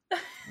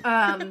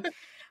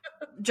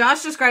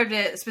 Josh described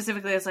it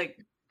specifically as like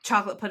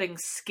chocolate pudding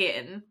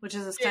skin, which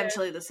is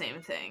essentially the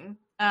same thing.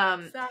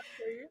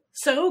 Exactly.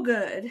 So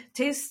good.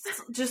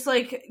 Tastes just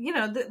like, you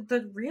know,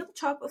 the real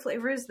chocolate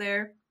flavor is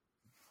there.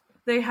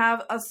 They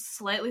have a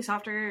slightly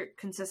softer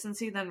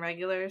consistency than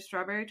regular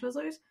strawberry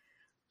Twizzlers.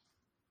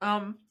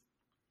 And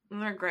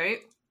they're great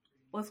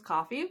with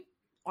coffee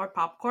or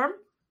popcorn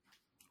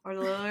or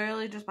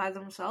literally just by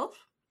themselves.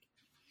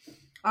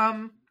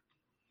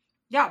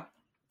 Yeah.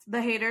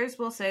 The haters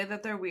will say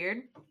that they're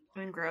weird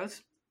and gross.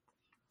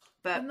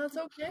 But and that's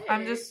okay.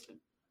 I'm just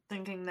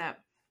thinking that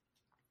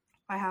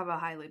I have a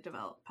highly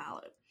developed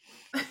palate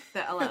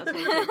that allows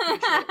me to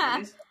appreciate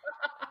these.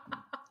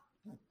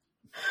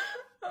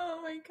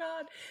 Oh my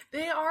god.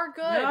 They are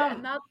good. Yeah.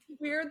 And that's the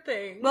weird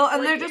thing. Well,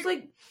 and they're just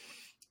like,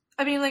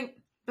 I mean, like,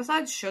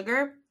 besides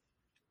sugar,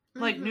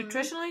 like,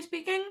 nutritionally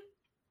speaking,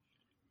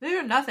 they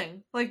are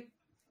nothing. Like,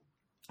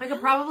 I could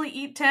probably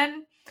eat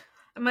 10,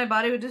 and my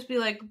body would just be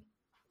like,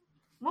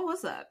 what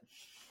was that?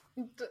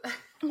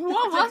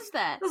 What was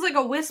that? It was like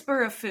a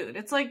whisper of food.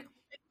 It's like,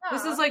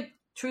 this is like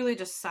truly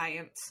just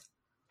science.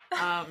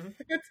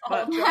 It's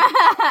but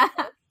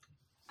all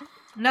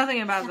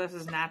nothing about this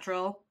is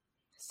natural.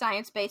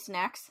 Science-based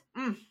snacks.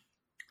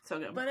 So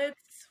good. But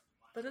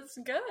it's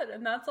good,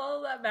 and that's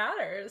all that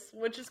matters,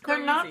 which is crazy.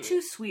 They're not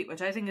too sweet,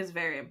 which I think is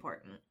very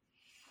important.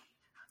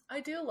 I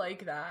do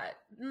like that.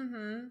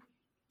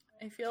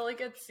 I feel like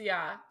it's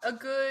a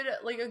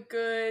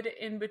good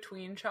in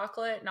between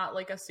chocolate, not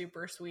like a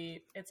super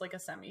sweet. It's like a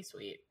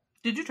semi-sweet.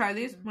 Did you try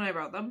these when I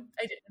brought them?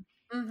 I did.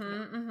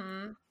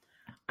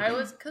 I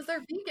was, because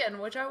they're vegan,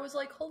 which I was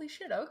like, holy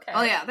shit, okay.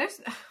 Oh yeah,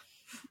 there's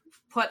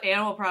what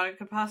animal product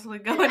could possibly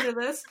go into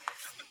this?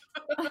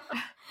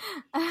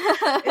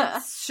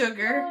 It's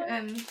sugar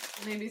and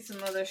maybe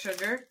some other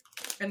sugar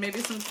and maybe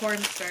some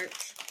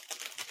cornstarch.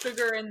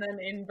 Sugar and then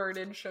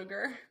inverted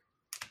sugar.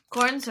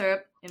 Corn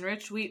syrup,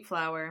 enriched wheat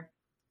flour,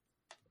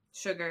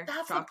 sugar,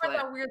 That's the chocolate, part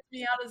that weirds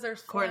me out is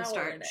there's flour in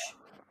cornstarch. it.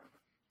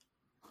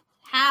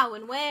 How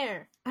and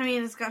where? I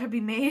mean, it's got to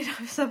be made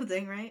of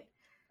something, right?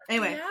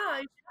 Anyway, Yeah,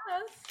 I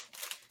guess.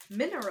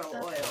 mineral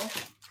oil.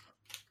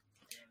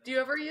 Do you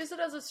ever use it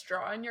as a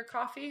straw in your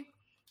coffee?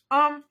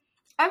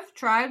 I've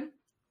tried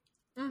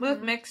Mm-hmm.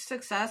 with mixed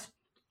success.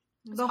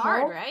 It's The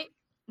hard, hole, right?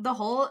 the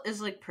hole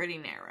is like pretty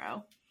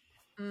narrow,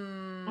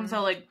 and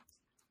so like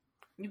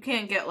you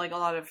can't get like a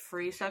lot of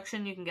free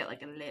suction. You can get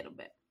like a little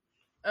bit.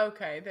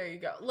 Okay, there you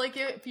go. Like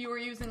if you were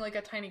using like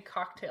a tiny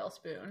cocktail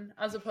spoon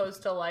as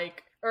opposed to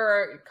like,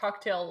 or a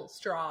cocktail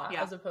straw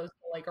Yeah. as opposed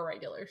to like a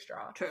regular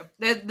straw. True.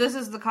 This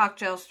is the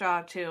cocktail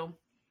straw too,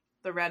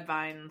 the Red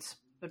Vines,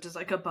 which is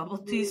like a bubble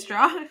tea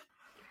straw.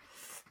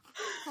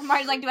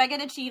 Marty's like, do I get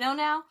a Cheeto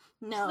now?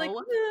 No. Like,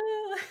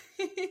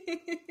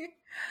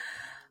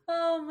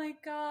 oh my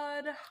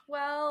god.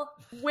 Well,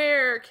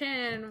 where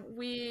can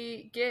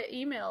we get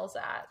emails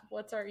at?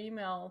 What's our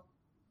email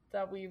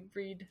that we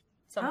read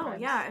sometimes?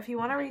 Oh yeah, if you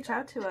want to reach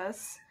out to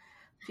us,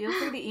 feel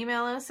free to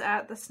email us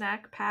at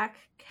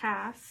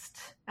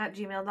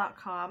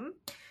thesnackpackcast@gmail.com.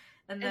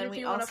 And then And if we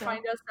you want also to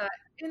find us at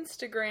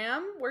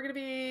Instagram, we're going to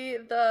be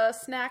the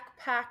Snack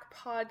Pack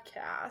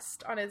Podcast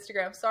on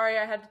Instagram. Sorry,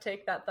 I had to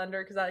take that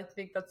thunder because I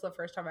think that's the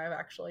first time I've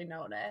actually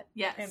known it.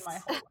 yes, In my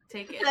whole life.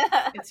 take it.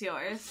 It's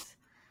yours.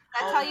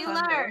 That's All how the you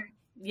thunder. learn.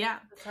 Yeah.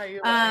 That's how you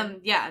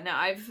learn. Yeah, no,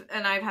 I've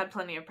had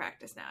plenty of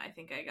practice now. I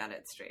think I got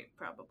it straight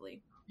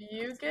probably.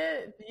 You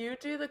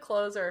do the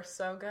closer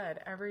so good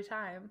every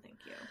time. Thank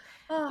you.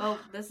 Well,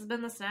 this has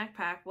been the Snack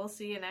Pack. We'll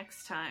see you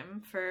next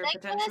time for Thanks,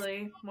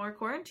 potentially more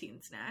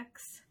quarantine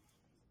snacks.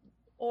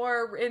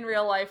 Or in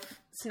real life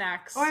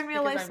snacks. Or in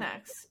real life because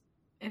snacks.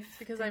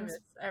 Because I things miss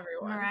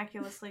everyone.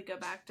 miraculously go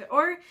back to,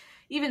 or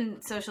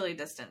even socially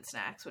distant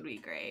snacks would be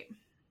great.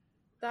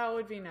 That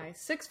would be nice.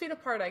 6 feet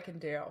apart I can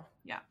do.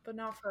 Yeah. But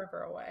not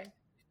forever away.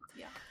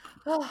 Yeah.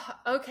 Oh,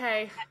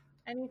 okay.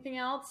 Anything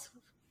else,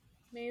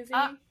 Maisie?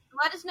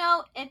 Let us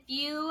know if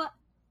you,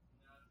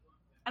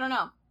 I don't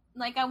know,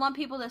 like I want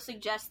people to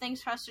suggest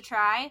things for us to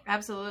try.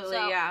 Absolutely,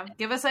 So- yeah.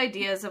 Give us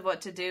ideas of what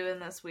to do in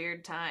this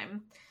weird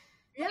time.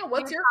 yeah,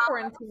 what's your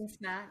quarantine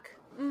snack?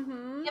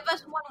 Mm-hmm. Give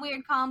us one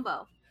weird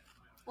combo.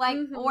 Like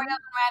Mhm. Oreos and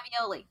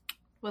ravioli.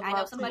 Would I know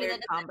love some somebody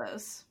weird that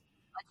combos.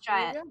 Let's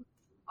try it.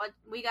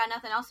 We got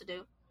nothing else to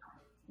do.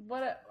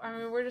 I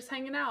mean, we're just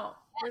hanging out.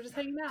 We're just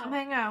hanging out. Come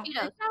hang out.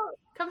 Cheetos.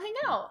 Come hang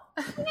out.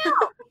 Thanks for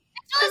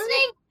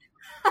listening.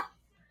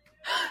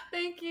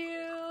 Thank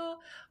you.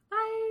 Bye.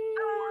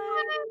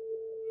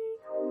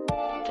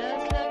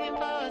 Just looking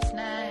for a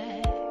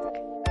snack.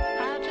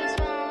 I just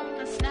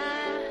want a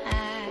snack.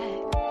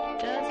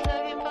 Just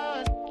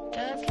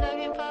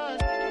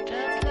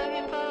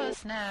looking for a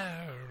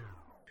snack.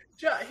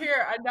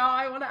 Here, now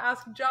I want to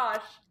ask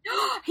Josh.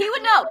 He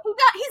would know.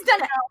 He's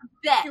done it.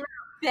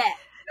 Bet.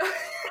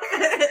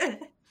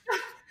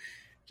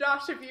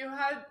 Josh, if you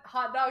had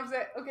hot dogs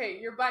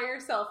you're by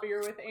yourself or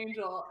you're with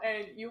Angel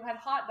and you had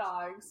hot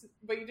dogs,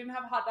 but you didn't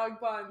have hot dog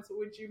buns,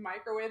 would you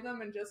microwave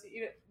them and just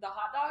eat the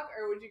hot dog,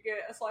 or would you get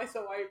a slice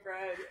of white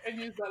bread and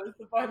use that as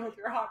the bun with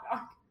your hot dog?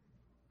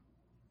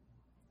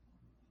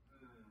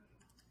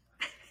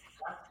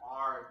 That's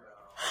hard,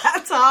 though.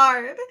 That's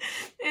hard.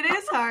 It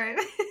is hard.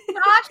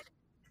 Josh,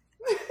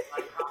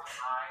 Like, how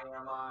high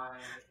am I?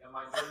 Am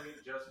I doing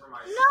it just for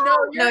myself? No,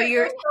 No,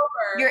 you're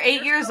sober. You're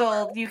 8 years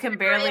old. You can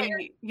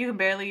barely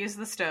use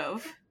the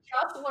stove.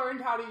 Just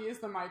learned how to use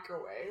the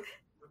microwave.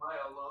 Am I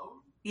alone?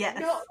 Yes.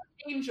 No,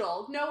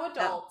 Angel, no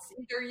adults,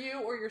 either you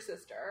or your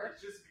sister.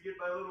 It's just me and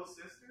my little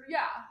sister?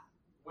 Yeah,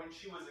 When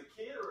she was a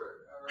kid,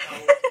 or how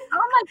old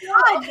oh my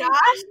god,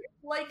 Josh.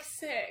 like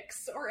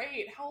 6 or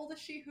 8. How old is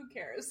she? Who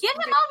cares? Get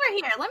him over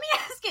here. Let me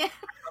ask him.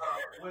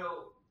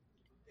 Well,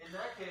 in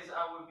that case,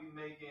 I would be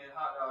making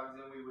hot dogs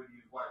and we would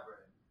use white bread.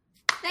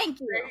 Thank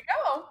you. There you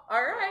go.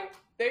 All right.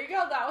 There you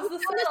go. That was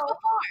the We've done this settle.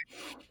 before.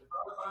 If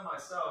I was by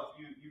myself,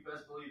 you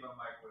best believe I'm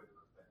microwaving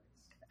those things.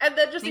 And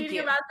then just Thank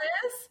eating you. them as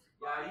is?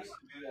 Yeah, I used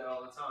to do that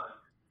all the time.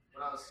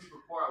 When I was super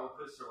poor, I would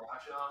put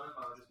sriracha on them.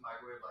 I would just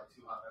microwave like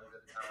 2 hot dogs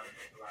at a time.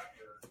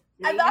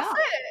 And that's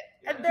it.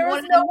 Yeah. And there You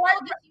was wanted no to white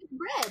know, just use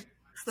bread.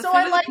 It's the So food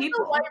I of like the the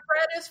people. white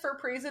bread is for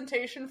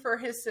presentation for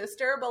his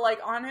sister, but like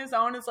on his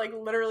own, it's like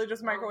literally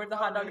just microwave the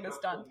hot dog and it's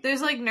done.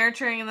 There's like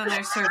nurturing and then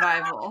there's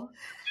survival.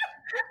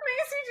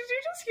 Macy, did you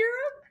just hear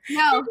him?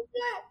 No.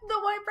 The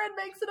white bread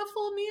makes it a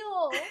full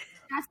meal.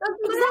 That's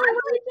Exactly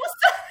what he just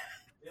said.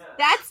 Yeah.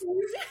 That's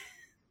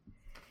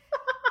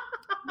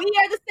we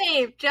are the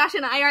same. Josh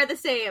and I are the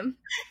same.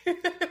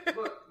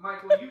 Look,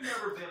 Michael, you've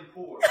never been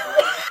poor.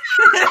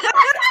 Okay?